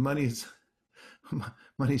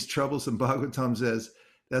troublesome. Bhagavatam says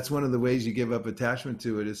that's one of the ways you give up attachment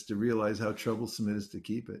to it, is to realize how troublesome it is to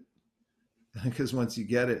keep it. Because once you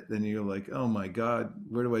get it, then you're like, oh my God,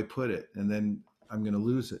 where do I put it? And then I'm going to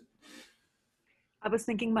lose it. I was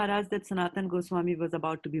thinking, Maharaj, that Sanatan Goswami was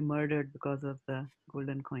about to be murdered because of the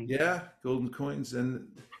golden coin. Yeah, golden coins. And,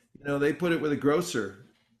 they put it with a grocer.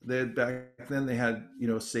 Back then they had,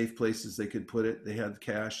 safe places they could put it. They had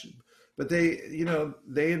cash. But they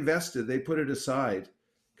invested. They put it aside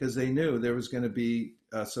because they knew there was going to be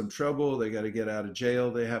some trouble. They got to get out of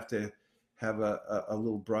jail. They have to have a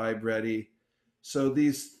little bribe ready. So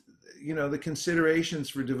these, the considerations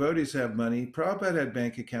for devotees have money. Prabhupada had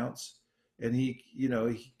bank accounts, and he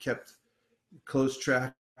kept close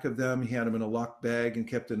track of them. He had them in a locked bag and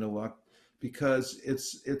kept it in a lock, because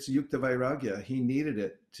it's yukta vairagya. He needed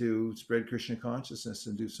it to spread Krishna consciousness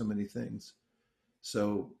and do so many things.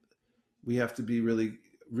 So we have to be really,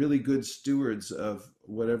 really good stewards of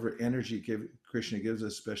whatever energy Krishna gives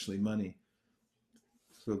us, especially money.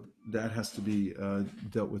 So that has to be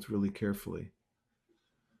dealt with really carefully.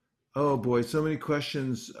 Oh boy, so many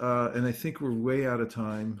questions, and I think we're way out of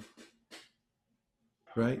time.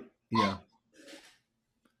 Right? Yeah.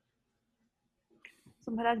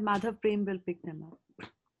 So Maharaj, Madhav Prem will pick them up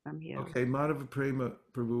from here. Okay, Madhav Prema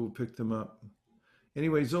Prabhu will pick them up.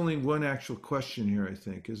 Anyway, there's only one actual question here, I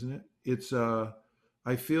think, isn't it? It's,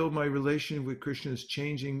 I feel my relation with Krishna is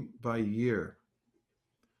changing by year.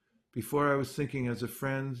 Before I was thinking as a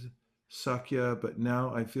friend, Sakya, but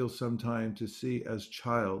now I feel some time to see as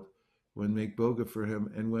child when make boga for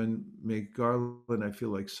him, and when make garland, I feel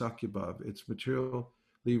like Sakyabhav. It's materially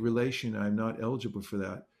relation. I'm not eligible for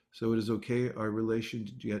that. So it is okay, our relation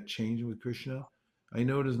to get changed with Krishna. I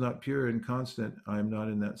know it is not pure and constant. I'm not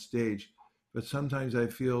in that stage. But sometimes I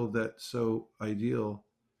feel that's so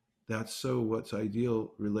what's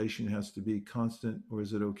ideal relation has to be constant, or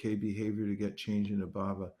is it okay behavior to get changed in a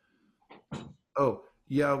bhava? Oh,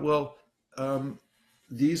 yeah, well,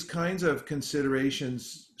 these kinds of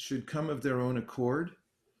considerations should come of their own accord.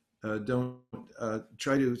 Don't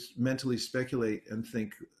try to mentally speculate and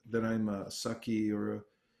think that I'm a Saki or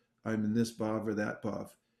I'm in this bhav or that bhav.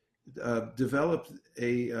 Develop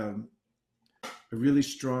a really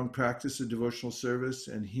strong practice of devotional service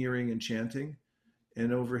and hearing and chanting.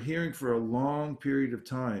 And over hearing for a long period of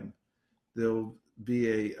time, there'll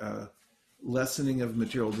be a lessening of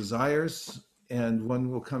material desires, and one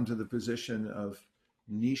will come to the position of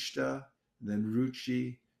nishta, then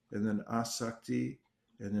ruchi, and then asakti,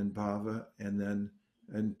 and then bhava,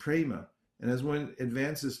 and prema. And as one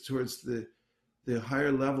advances towards the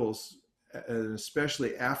higher levels, and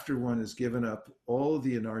especially after one has given up all of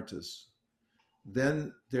the anarthas,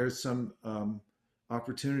 then there's some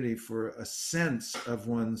opportunity for a sense of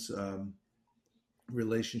one's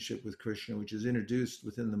relationship with Krishna, which is introduced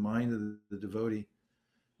within the mind of the devotee.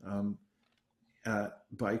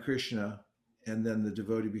 by Krishna, and then the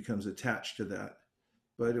devotee becomes attached to that.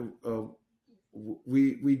 But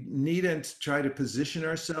we needn't try to position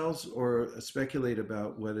ourselves or speculate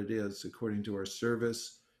about what it is according to our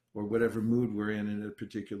service or whatever mood we're in a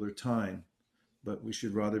particular time. But we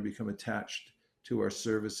should rather become attached to our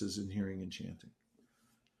services in hearing and chanting.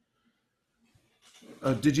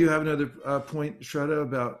 Did you have another point, Shraddha,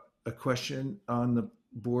 about a question on the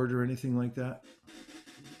board or anything like that?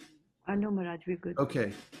 No, Maharaj, we're good.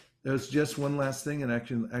 Okay. There's just one last thing, and I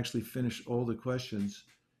can actually finish all the questions.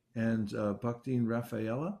 And Bhaktin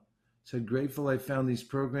Rafaela said, grateful I found these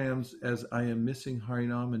programs as I am missing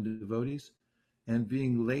Harinam and devotees and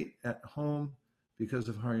being late at home because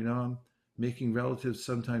of Harinam, making relatives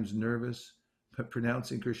sometimes nervous, but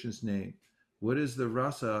pronouncing Krishna's name. What is the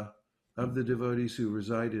rasa of the devotees who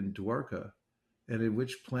reside in Dwarka, and in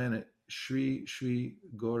which planet Sri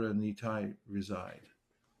Gaura Nitai reside?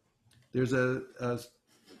 There's a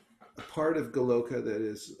part of Goloka that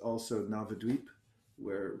is also Navadvip,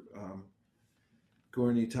 where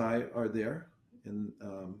Gaura Nitai are there, and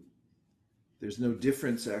there's no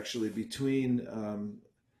difference actually between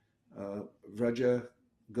Vraja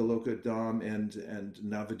Goloka Dham and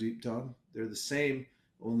Navadvip Dham. They're the same,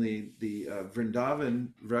 only the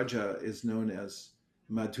Vrindavan Vraja is known as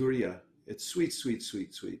Madhurya. It's sweet, sweet,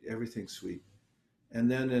 sweet, sweet, everything's sweet. And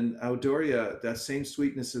then in Audorya, that same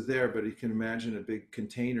sweetness is there, but you can imagine a big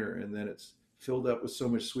container, and then it's filled up with so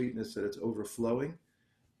much sweetness that it's overflowing.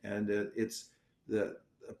 And it's the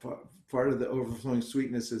part of the overflowing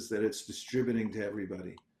sweetness is that it's distributing to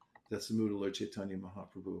everybody. That's the mood of Lord Chaitanya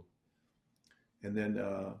Mahaprabhu. And then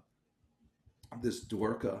this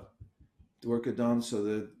Dwarka Dham,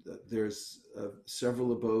 so there's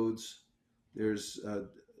several abodes. There's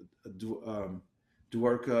Dwarka,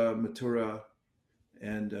 Mathura,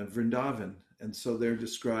 and Vrindavan, and so they're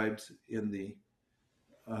described in the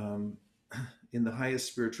highest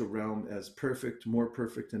spiritual realm as perfect, more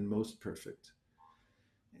perfect, and most perfect.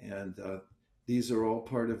 And these are all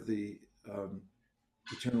part of the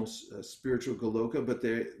eternal spiritual Goloka, but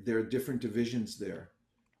there are different divisions there,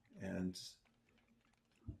 and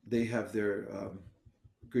they have their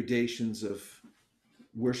gradations of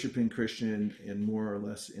worshiping Krishna in more or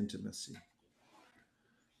less intimacy.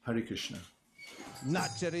 Hare Krishna.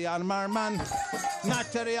 Nachari Armarman,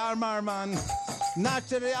 Nachari Armarman,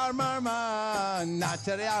 Nachari Armarman,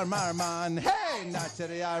 Nachari Armarman, hey,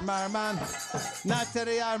 Nachari Armarman,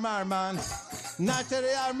 Nachari Armarman,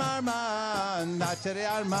 Nachari Armarman, Nachari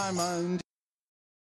Armarman.